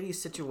shitty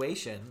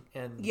situation.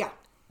 And yeah.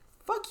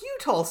 Fuck you,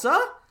 Tulsa.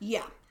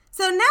 Yeah.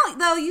 So now,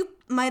 though, you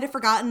might have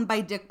forgotten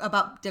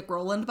about Dick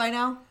Rowland by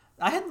now.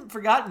 I hadn't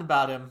forgotten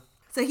about him.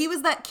 So he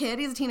was that kid.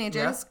 He's a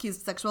teenager. He's accused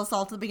of sexual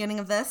assault at the beginning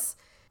of this.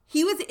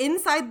 He was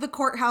inside the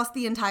courthouse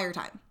the entire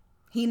time.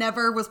 He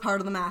never was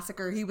part of the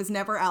massacre. He was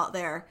never out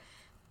there.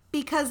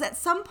 Because at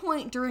some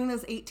point during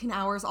those 18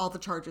 hours, all the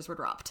charges were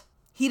dropped.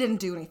 He didn't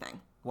do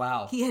anything.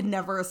 Wow. He had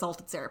never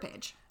assaulted Sarah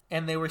Page.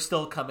 And they were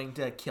still coming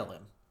to kill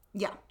him.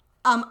 Yeah.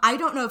 I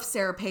don't know if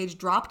Sarah Page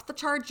dropped the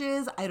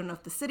charges. I don't know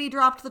if the city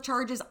dropped the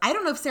charges. I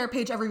don't know if Sarah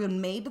Page ever even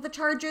made the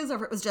charges or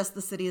if it was just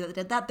the city that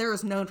did that. There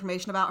is no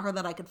information about her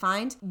that I could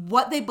find.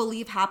 What they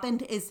believe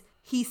happened is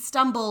he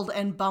stumbled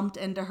and bumped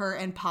into her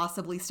and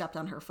possibly stepped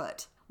on her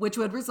foot, which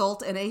would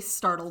result in a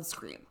startled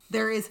scream.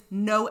 There is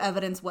no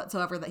evidence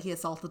whatsoever that he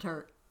assaulted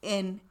her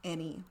in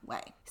any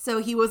way.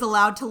 So he was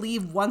allowed to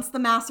leave once the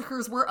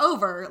massacres were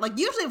over. Like,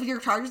 usually if your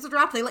charges are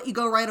dropped, they let you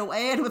go right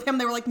away. And with him,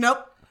 they were like,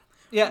 nope,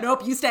 Yeah.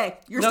 Nope, you stay.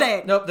 You're Nope,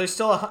 staying. nope. There's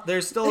still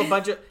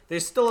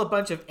a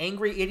bunch of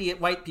angry idiot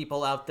white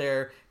people out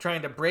there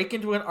trying to break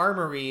into an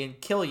armory and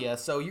kill you.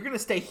 So you're gonna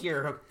stay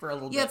here for a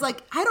little bit. Yeah, it's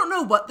like, I don't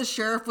know what the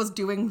sheriff was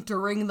doing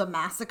during the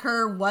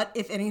massacre, what,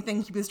 if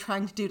anything, he was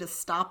trying to do to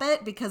stop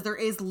it, because there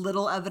is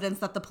little evidence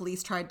that the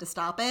police tried to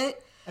stop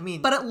it. I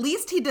mean, but at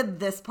least he did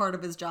this part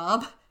of his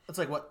job. It's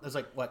like what? There's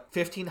like what?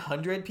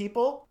 1,500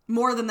 people?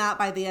 More than that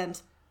by the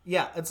end.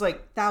 Yeah, it's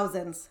like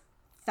Thousands.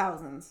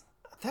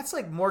 that's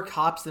like more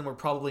cops than were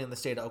probably in the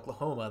state of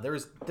Oklahoma. There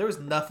was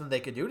nothing they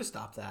could do to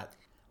stop that.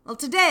 Well,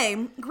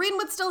 today,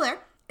 Greenwood's still there.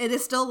 It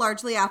is still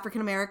largely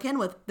African American,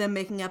 with them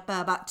making up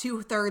about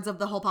 2/3 of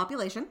the whole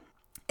population.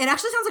 It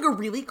actually sounds like a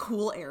really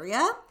cool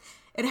area.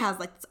 It has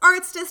like this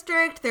arts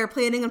district. They're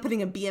planning on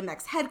putting a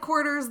BMX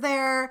headquarters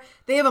there.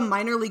 They have a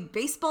minor league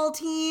baseball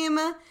team.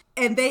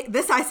 And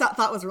I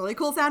thought was really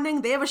cool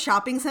sounding. They have a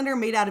shopping center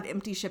made out of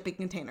empty shipping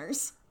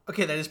containers.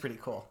 Okay, that is pretty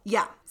cool.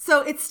 Yeah.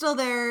 So it's still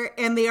there,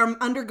 and they are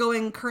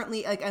undergoing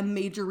currently like a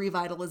major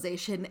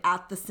revitalization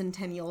at the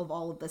centennial of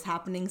all of this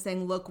happening,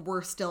 saying, look,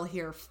 we're still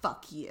here,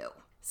 fuck you.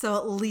 So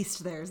at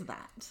least there's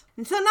that.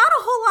 And so not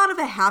a whole lot of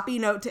a happy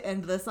note to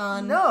end this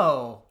on.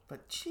 No,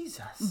 but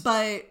Jesus.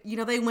 But,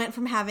 they went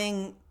from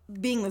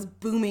being this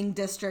booming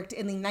district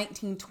in the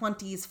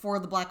 1920s for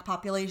the black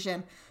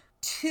population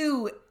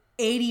to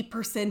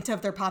 80%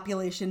 of their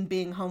population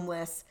being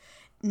homeless,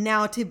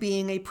 now to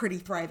being a pretty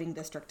thriving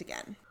district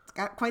again. It's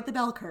got quite the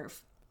bell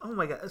curve. Oh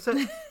my God. So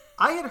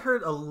I had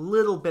heard a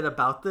little bit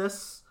about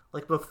this,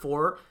 like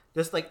before.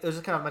 Just like, there's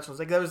kind of mentioned,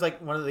 like, that was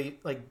like one of the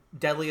like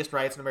deadliest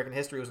riots in American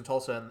history was in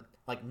Tulsa, and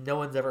like no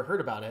one's ever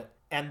heard about it.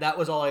 And that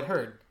was all I'd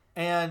heard.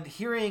 And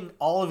hearing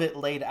all of it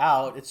laid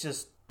out, it's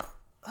just,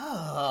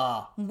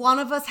 One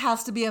of us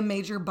has to be a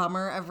major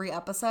bummer every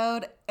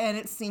episode, and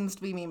it seems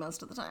to be me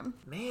most of the time.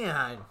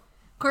 Man.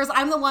 Of course,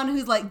 I'm the one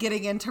who's like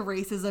getting into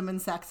racism and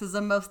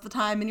sexism most of the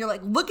time, and you're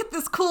like, look at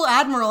this cool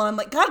admiral, and I'm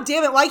like, God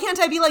damn it, why can't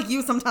I be like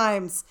you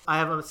sometimes? I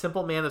am a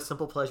simple man of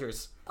simple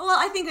pleasures. Well,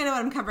 I think I know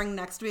what I'm covering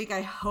next week,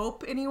 I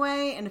hope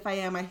anyway, and if I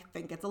am, I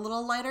think it's a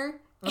little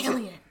lighter.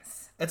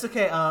 Aliens. It's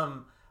okay.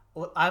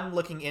 I'm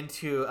looking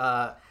into,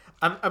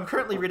 I'm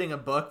currently reading a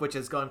book, which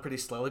is going pretty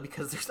slowly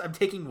because I'm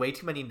taking way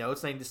too many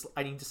notes, and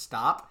I need to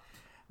stop,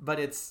 but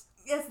it's...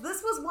 Yes,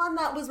 this was one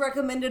that was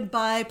recommended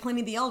by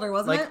Pliny the Elder,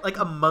 wasn't it? Like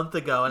a month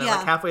ago, and Yeah. I'm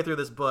like halfway through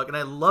this book, and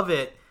I love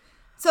it.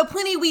 So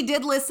Pliny, we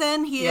did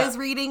listen. He is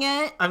reading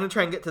it. I'm going to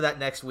try and get to that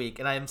next week,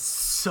 and I am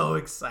so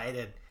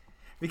excited.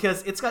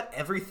 Because it's got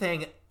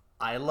everything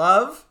I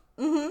love,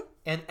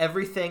 and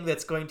everything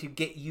that's going to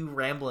get you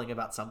rambling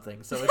about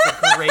something. So it's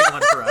a great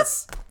one for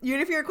us. You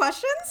ready for your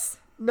questions?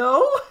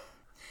 No?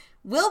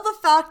 Will the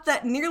fact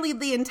that nearly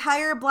the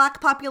entire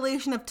black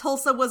population of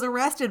Tulsa was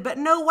arrested, but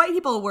no white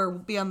people were,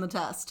 be on the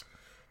test?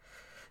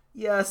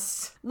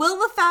 Yes. Will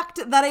the fact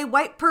that a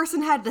white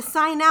person had to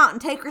sign out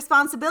and take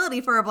responsibility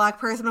for a black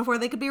person before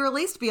they could be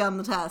released be on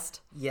the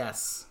test?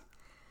 Yes.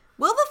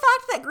 Will the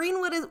fact that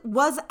Greenwood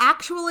was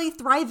actually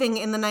thriving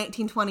in the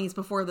 1920s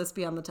before this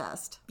be on the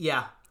test?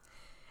 Yeah.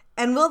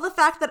 And will the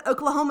fact that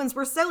Oklahomans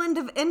were so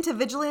into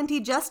vigilante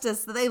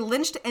justice that they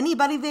lynched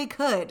anybody they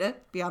could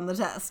be on the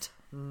test?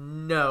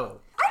 No.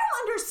 I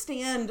don't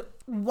understand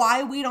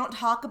why we don't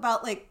talk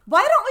about, why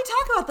don't we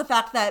talk about the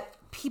fact that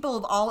people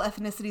of all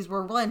ethnicities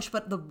were lynched,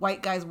 but the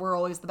white guys were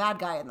always the bad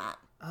guy in that?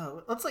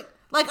 Oh, that's like...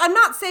 I'm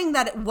not saying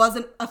that it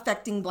wasn't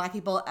affecting black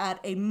people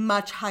at a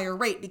much higher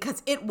rate,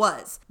 because it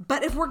was.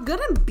 But if we're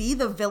gonna be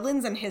the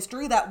villains in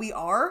history that we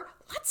are,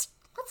 let's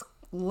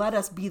let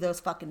us be those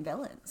fucking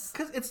villains.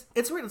 Because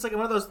it's weird. It's like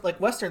one of those like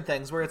Western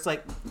things where it's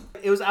like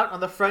it was out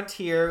on the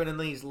frontier and in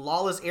these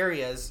lawless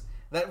areas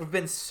that have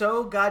been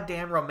so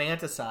goddamn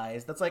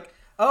romanticized. That's like,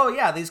 oh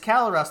yeah, these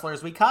cattle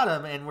rustlers, we caught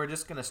them and we're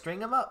just gonna string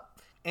them up.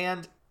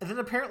 And then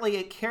apparently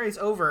it carries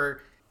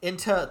over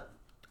into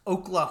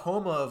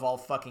Oklahoma of all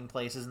fucking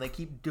places, and they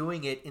keep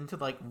doing it into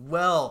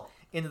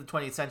into the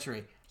 20th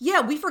century.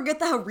 Yeah, we forget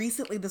how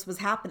recently this was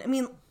happening. I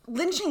mean,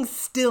 lynchings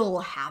still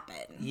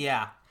happen.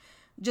 Yeah.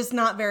 Just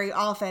not very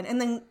often. And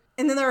then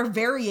there are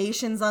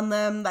variations on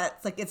them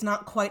that's like, it's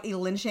not quite a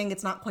lynching,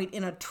 it's not quite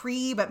in a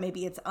tree, but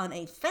maybe it's on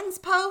a fence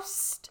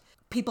post.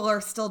 People are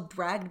still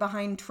dragged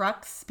behind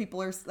trucks.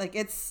 People are like,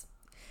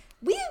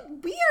 we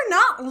are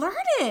not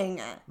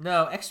learning.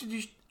 No,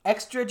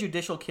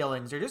 extrajudicial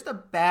killings are just a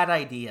bad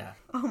idea.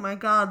 Oh my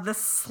God, the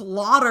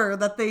slaughter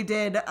that they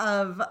did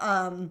of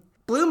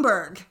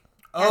Bloomberg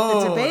at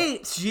the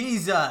debate.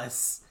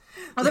 Jesus.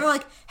 Or they're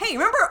like, hey,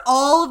 remember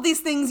all of these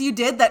things you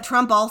did that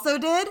Trump also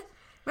did?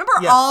 Remember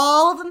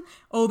all of them?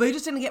 Oh, they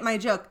just didn't get my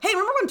joke. Hey,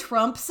 remember when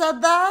Trump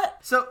said that?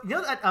 So, you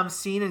know that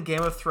scene in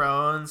Game of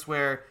Thrones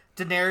where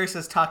Daenerys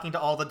is talking to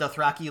all the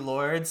Dothraki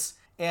lords,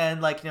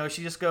 and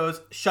she just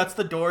shuts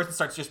the doors and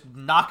starts just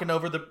knocking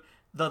over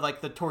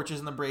the torches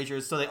and the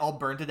braziers so they all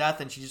burn to death,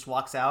 and she just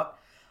walks out.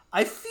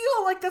 I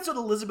feel like that's what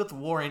Elizabeth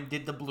Warren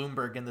did to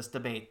Bloomberg in this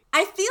debate.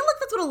 I feel like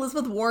that's what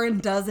Elizabeth Warren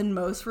does in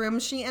most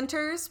rooms she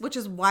enters, which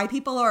is why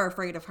people are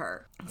afraid of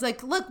her. It's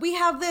like, look, we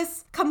have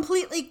this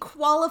completely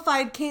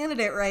qualified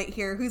candidate right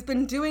here who's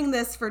been doing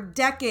this for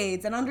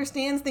decades and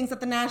understands things at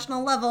the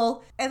national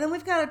level. And then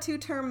we've got a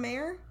 2-term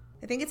mayor.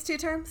 I think it's 2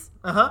 terms.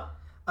 Uh-huh.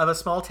 Of a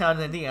small town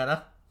in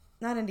Indiana.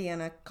 Not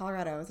Indiana,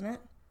 Colorado, isn't it?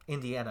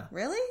 Indiana.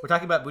 Really? We're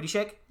talking about Booty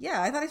Shake?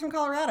 Yeah, I thought he's from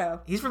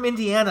Colorado. He's from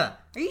Indiana.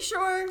 Are you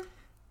sure?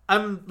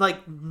 I'm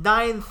like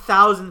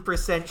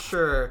 9,000%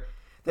 sure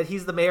that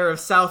he's the mayor of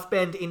South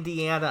Bend,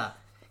 Indiana.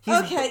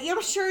 Okay,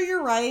 I'm sure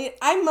you're right.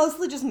 I'm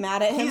mostly just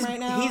mad at him right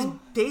now. He's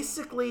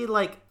basically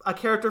like a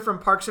character from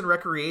Parks and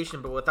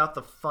Recreation, but without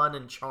the fun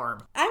and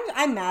charm.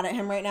 I'm mad at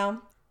him right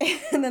now.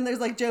 And then there's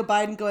like Joe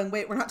Biden going,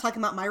 wait, we're not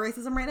talking about my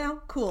racism right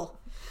now? Cool.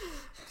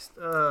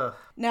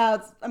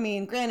 Now,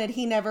 granted,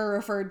 he never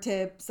referred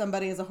to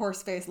somebody as a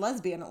horse-faced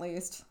lesbian, at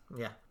least.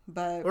 Yeah.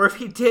 But or if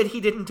he did,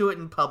 he didn't do it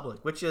in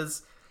public, which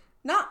is...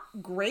 not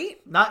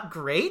great. Not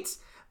great,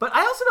 but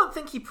I also don't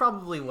think he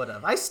probably would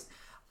have.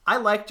 I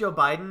like Joe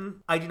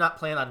Biden. I do not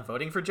plan on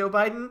voting for Joe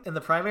Biden in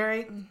the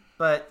primary,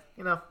 but,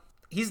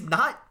 he's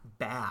not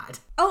bad.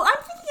 Oh,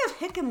 I'm thinking of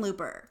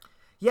Hickenlooper.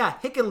 Yeah,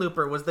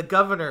 Hickenlooper was the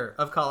governor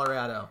of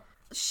Colorado.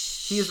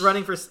 He's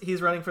running for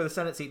the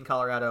Senate seat in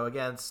Colorado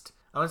against,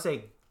 I want to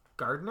say,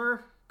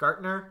 Gartner?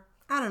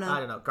 I don't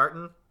know.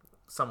 Garton?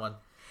 Someone.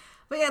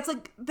 But yeah, it's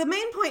like the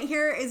main point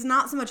here is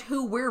not so much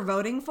who we're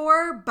voting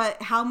for,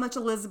 but how much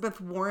Elizabeth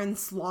Warren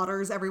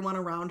slaughters everyone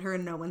around her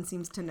and no one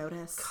seems to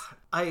notice.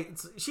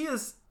 She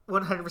is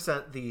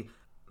 100% the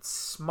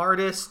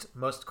smartest,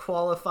 most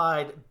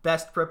qualified,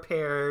 best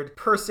prepared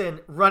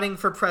person running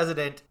for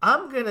president,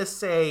 I'm going to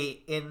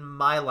say, in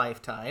my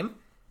lifetime.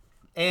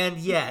 And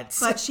yet...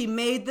 But she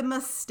made the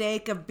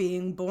mistake of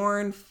being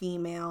born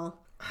female.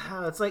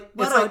 What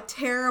a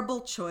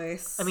terrible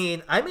choice. I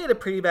mean, I made a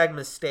pretty bad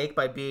mistake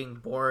by being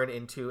born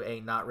into a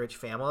not rich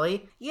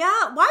family.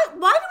 Yeah, why do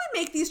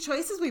we make these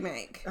choices we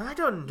make? I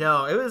don't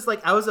know. It was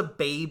like I was a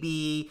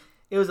baby.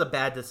 It was a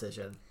bad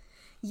decision.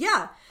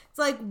 Yeah. It's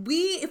like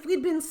if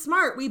we'd been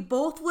smart, we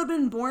both would have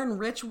been born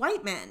rich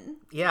white men.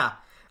 Yeah.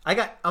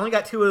 I only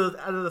got 2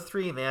 out of the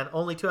 3, man.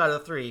 Only 2 out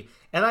of the 3.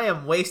 And I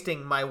am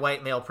wasting my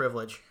white male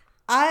privilege.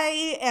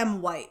 I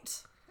am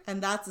white.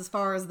 And that's as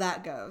far as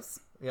that goes.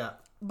 Yeah.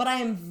 But I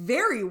am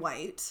very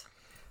white.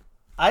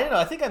 I don't know.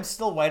 I think I'm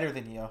still whiter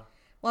than you.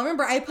 Well,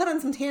 remember, I put on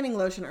some tanning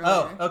lotion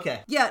earlier. Oh,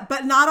 okay. Yeah,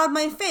 but not on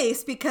my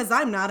face because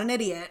I'm not an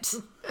idiot.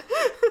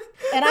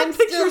 And that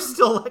picture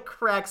still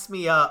cracks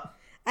me up.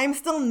 I'm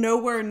still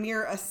nowhere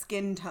near a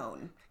skin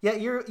tone. Yeah,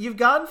 you've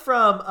gone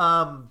from,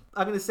 I'm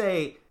going to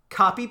say,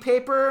 copy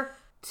paper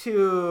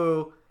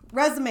to...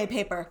 Resume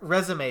paper.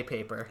 Resume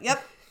paper.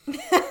 Yep.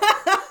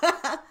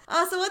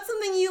 So what's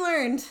something you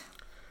learned?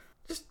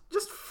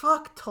 Just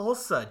fuck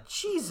Tulsa.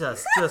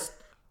 Jesus.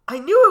 I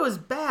knew it was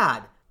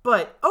bad,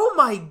 but oh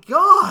my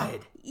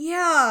God.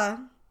 Yeah.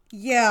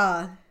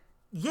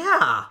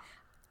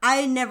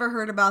 I never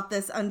heard about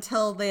this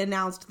until they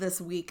announced this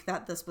week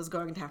that this was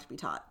going to have to be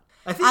taught.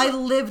 I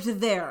lived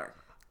there.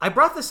 I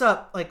brought this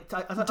up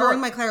during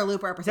my Clara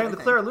Looper episode. During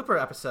the Clara Looper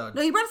episode.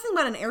 No, you brought something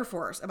about the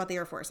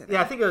Air Force. I think.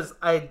 Yeah, I think it was,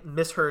 I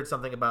misheard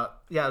something about,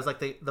 it was like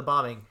the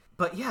bombing.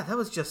 But yeah, that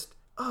was just,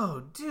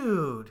 oh,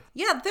 dude.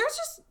 Yeah, there's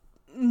just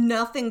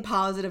nothing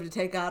positive to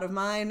take out of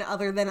mine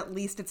other than at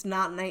least it's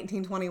not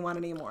 1921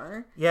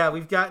 anymore. Yeah,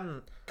 we've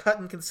gotten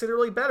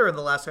considerably better in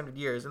the last 100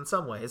 years in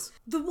some ways.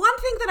 The one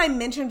thing that I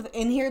mentioned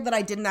in here that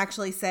I didn't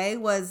actually say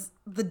was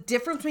the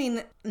difference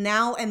between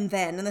now and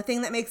then, and the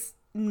thing that makes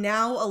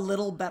now a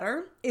little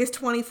better is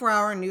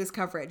 24-hour news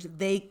coverage.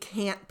 They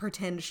can't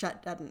pretend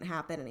shut doesn't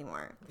happen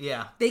anymore.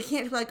 Yeah. They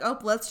can't be like, oh,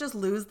 let's just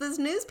lose this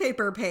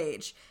newspaper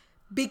page.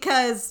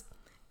 Because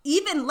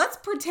even, let's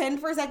pretend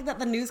for a second that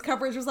the news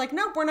coverage was like,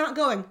 nope, we're not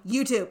going.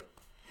 YouTube.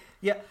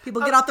 Yeah.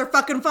 People get off their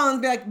fucking phones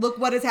and be like, look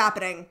what is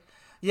happening.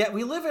 Yeah,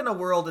 we live in a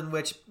world in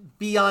which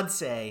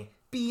Beyonce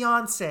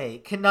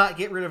cannot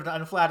get rid of an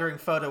unflattering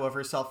photo of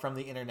herself from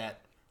the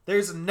internet.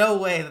 There's no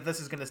way that this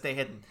is going to stay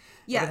hidden.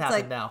 Yeah, it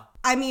happened like, now.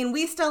 I mean,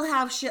 we still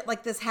have shit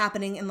like this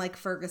happening in like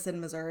Ferguson,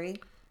 Missouri.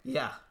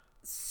 Yeah.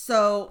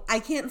 So I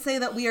can't say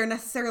that we are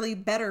necessarily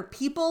better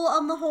people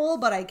on the whole,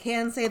 but I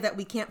can say that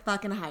we can't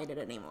fucking hide it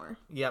anymore.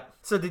 Yep.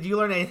 So did you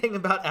learn anything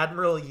about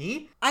Admiral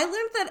Yi? I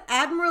learned that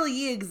Admiral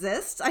Yi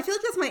exists. I feel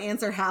like that's my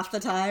answer half the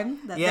time,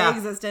 that they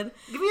existed.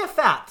 Give me a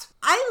fact.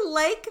 I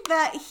like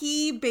that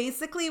he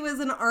basically was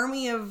an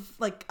army of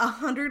like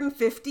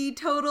 150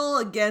 total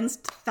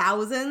against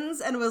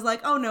thousands and was like,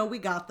 oh no, we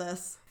got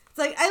this. It's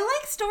like, I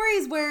like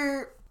stories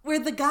where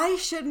the guy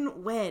shouldn't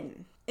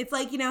win. It's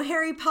like,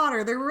 Harry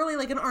Potter, they're really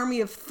like an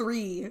army of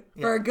 3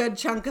 for a good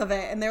chunk of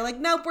it. And they're like,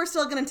 nope, we're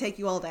still going to take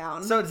you all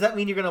down. So does that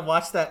mean you're going to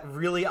watch that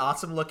really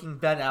awesome looking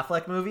Ben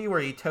Affleck movie where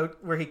he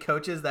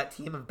coaches that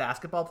team of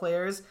basketball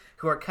players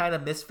who are kind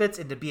of misfits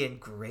into being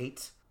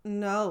great?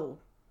 No.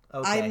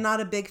 Okay. I'm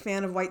not a big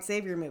fan of white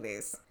savior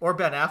movies. Or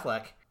Ben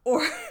Affleck.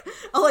 Or,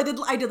 I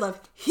did love,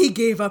 he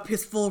gave up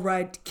his full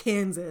ride to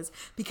Kansas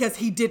because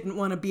he didn't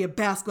want to be a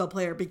basketball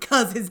player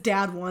because his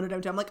dad wanted him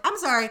to. I'm like, I'm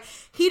sorry,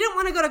 he didn't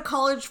want to go to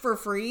college for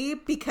free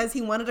because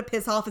he wanted to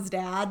piss off his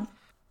dad.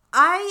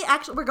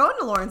 We're going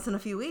to Lawrence in a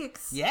few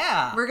weeks.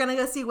 Yeah. We're going to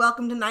go see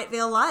Welcome to Night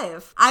Vale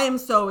live. I am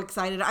so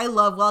excited. I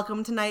love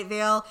Welcome to Night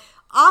Vale.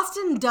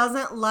 Austin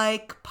doesn't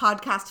like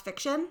podcast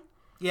fiction.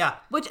 Yeah.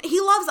 Which,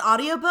 he loves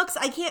audiobooks.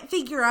 I can't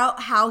figure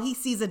out how he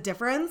sees a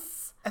difference.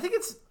 I think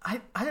it's,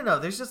 I don't know.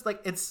 There's just like,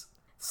 it's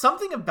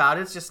something about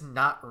it's just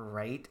not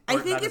right. I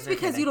think it's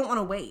because you don't want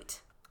to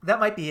wait. That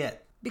might be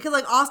it. Because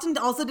like Austin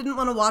also didn't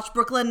want to watch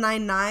Brooklyn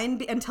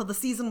Nine-Nine until the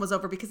season was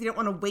over because he didn't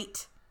want to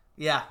wait.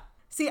 Yeah.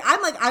 See,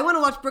 I'm like, I want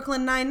to watch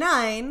Brooklyn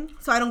Nine-Nine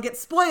so I don't get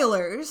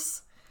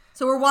spoilers.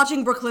 So we're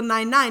watching Brooklyn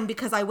Nine-Nine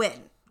because I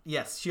win.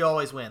 Yes, she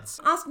always wins.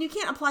 Austin, you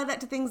can't apply that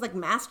to things like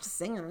Masked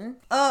Singer.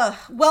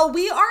 Well,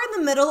 we are in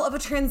the middle of a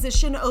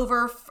transition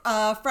over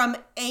from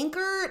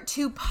Anchor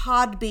to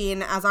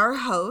Podbean as our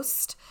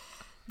host.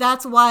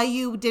 That's why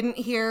you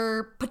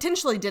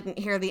potentially didn't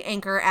hear the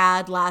Anchor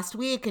ad last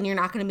week, and you're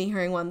not going to be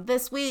hearing one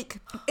this week.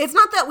 It's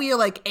not that we are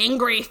like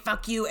angry,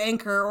 fuck you,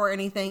 Anchor, or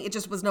anything. It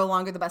just was no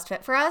longer the best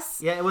fit for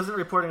us. Yeah, it wasn't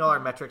reporting all our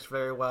metrics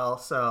very well,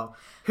 so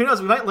who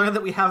knows? We might learn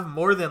that we have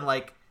more than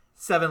like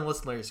 7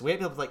 listeners. We might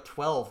be up to like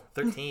 12,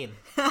 13.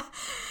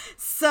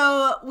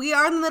 So we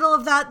are in the middle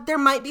of that. There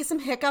might be some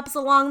hiccups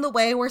along the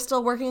way. We're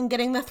still working on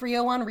getting the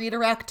 301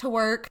 redirect to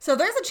work. So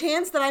there's a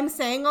chance that I'm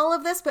saying all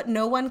of this, but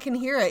no one can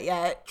hear it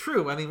yet.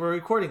 True. I mean, we're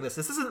recording this.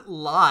 This isn't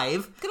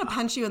live. I'm going to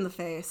punch you in the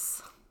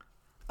face.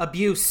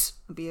 Abuse.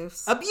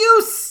 Abuse.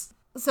 Abuse!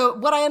 So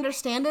what I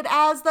understand it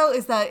as, though,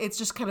 is that it's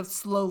just kind of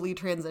slowly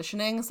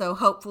transitioning. So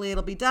hopefully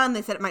it'll be done.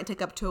 They said it might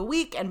take up to a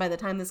week, and by the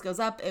time this goes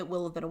up, it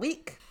will have been a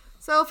week.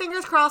 So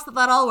fingers crossed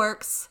that all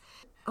works.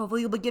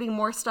 Hopefully you'll be getting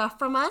more stuff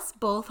from us,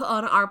 both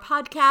on our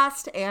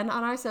podcast and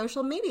on our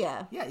social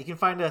media. Yeah, you can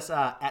find us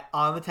at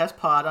On The Test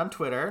Pod on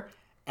Twitter,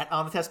 at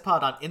On The Test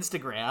Pod on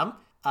Instagram,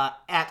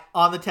 at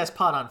On The Test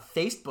Pod on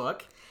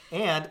Facebook,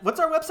 and what's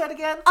our website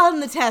again?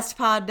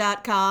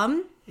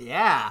 OnTheTestPod.com.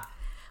 Yeah.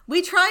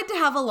 We tried to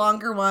have a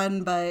longer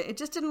one, but it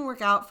just didn't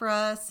work out for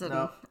us. And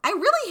No. I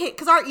really hate,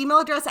 because our email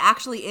address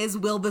actually is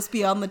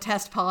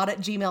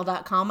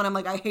willthisbeonthetestpod@gmail.com, and I'm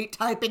like, I hate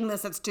typing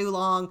this, it's too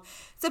long.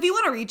 So if you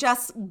want to reach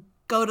us,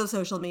 go to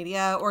social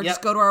media or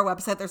just go to our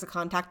website. There's a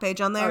contact page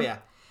on there. Oh, yeah.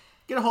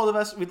 Get a hold of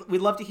us. We'd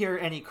love to hear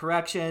any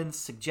corrections,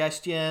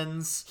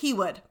 suggestions. He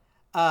would.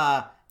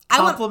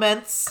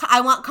 Compliments.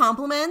 I want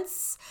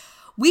compliments.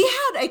 We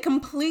had a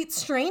complete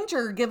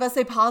stranger give us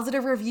a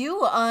positive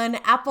review on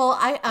Apple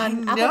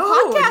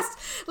Podcast.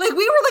 Like,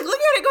 we were like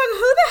looking at it going,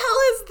 who the hell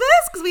is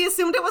this? Because we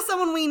assumed it was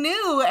someone we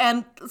knew.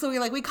 And so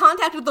we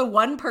contacted the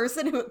one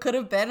person who it could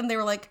have been, and they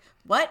were like,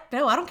 what?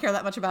 No, I don't care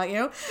that much about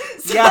you.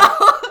 So, yeah.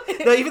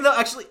 No, even though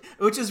actually,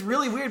 which is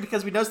really weird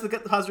because we noticed the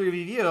positive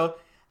review,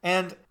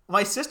 and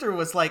my sister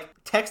was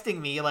like texting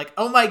me like,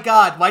 oh my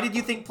God, why did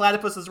you think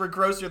platypuses were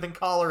grosser than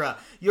cholera?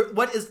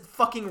 What is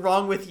fucking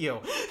wrong with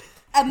you?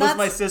 And was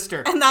my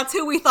sister. And that's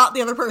who we thought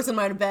the other person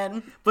might have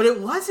been. But it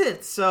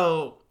wasn't,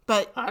 so.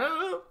 But I don't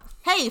know.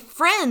 Hey,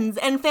 friends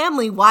and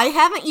family, why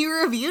haven't you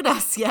reviewed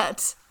us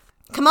yet?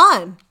 Come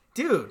on.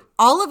 Dude.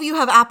 All of you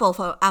have Apple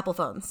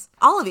phones.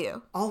 All of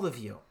you. All of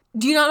you.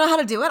 Do you not know how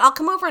to do it? I'll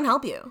come over and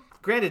help you.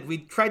 Granted, we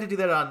tried to do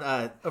that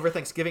on over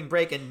Thanksgiving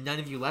break, and none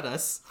of you let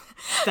us.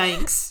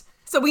 Thanks.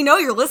 So we know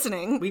you're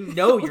listening. We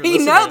know you're listening.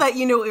 We know that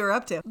you knew what we were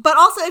up to. But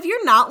also, if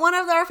you're not one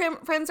of our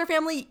friends or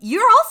family,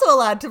 you're also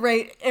allowed to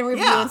rate and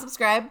review and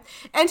subscribe.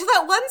 And to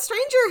that one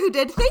stranger who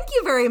did, thank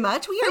you very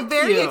much. We are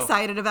very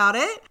excited about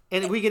it.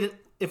 And if we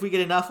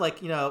get enough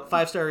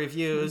 5-star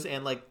reviews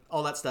and like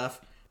all that stuff,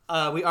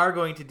 we are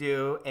going to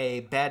do a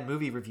bad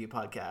movie review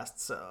podcast.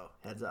 So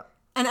heads up.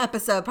 An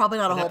episode, probably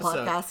not a whole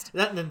podcast.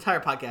 Not an entire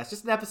podcast,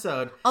 just an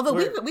episode. Although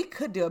we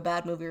could do a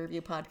bad movie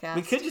review podcast.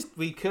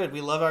 We could. We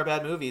love our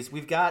bad movies.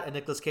 We've got a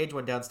Nicolas Cage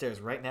one downstairs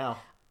right now.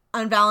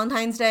 On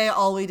Valentine's Day,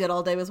 all we did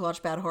all day was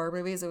watch bad horror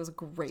movies. It was a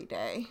great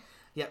day.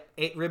 Yep,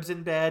 ate ribs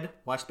in bed,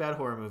 watched bad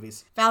horror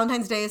movies.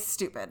 Valentine's Day is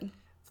stupid.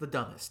 It's the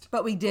dumbest.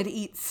 But we did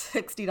eat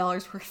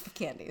 $60 worth of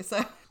candy,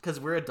 so. Because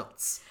we're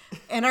adults.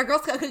 And our Girl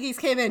Scout cookies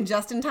came in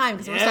just in time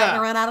because we're starting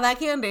to run out of that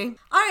candy.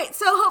 All right,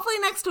 so hopefully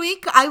next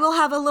week I will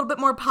have a little bit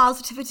more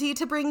positivity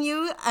to bring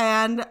you,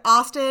 and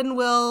Austin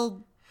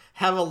will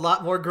have a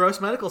lot more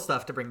gross medical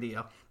stuff to bring to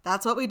you.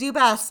 That's what we do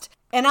best.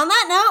 And on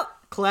that note,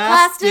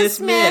 class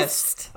dismissed.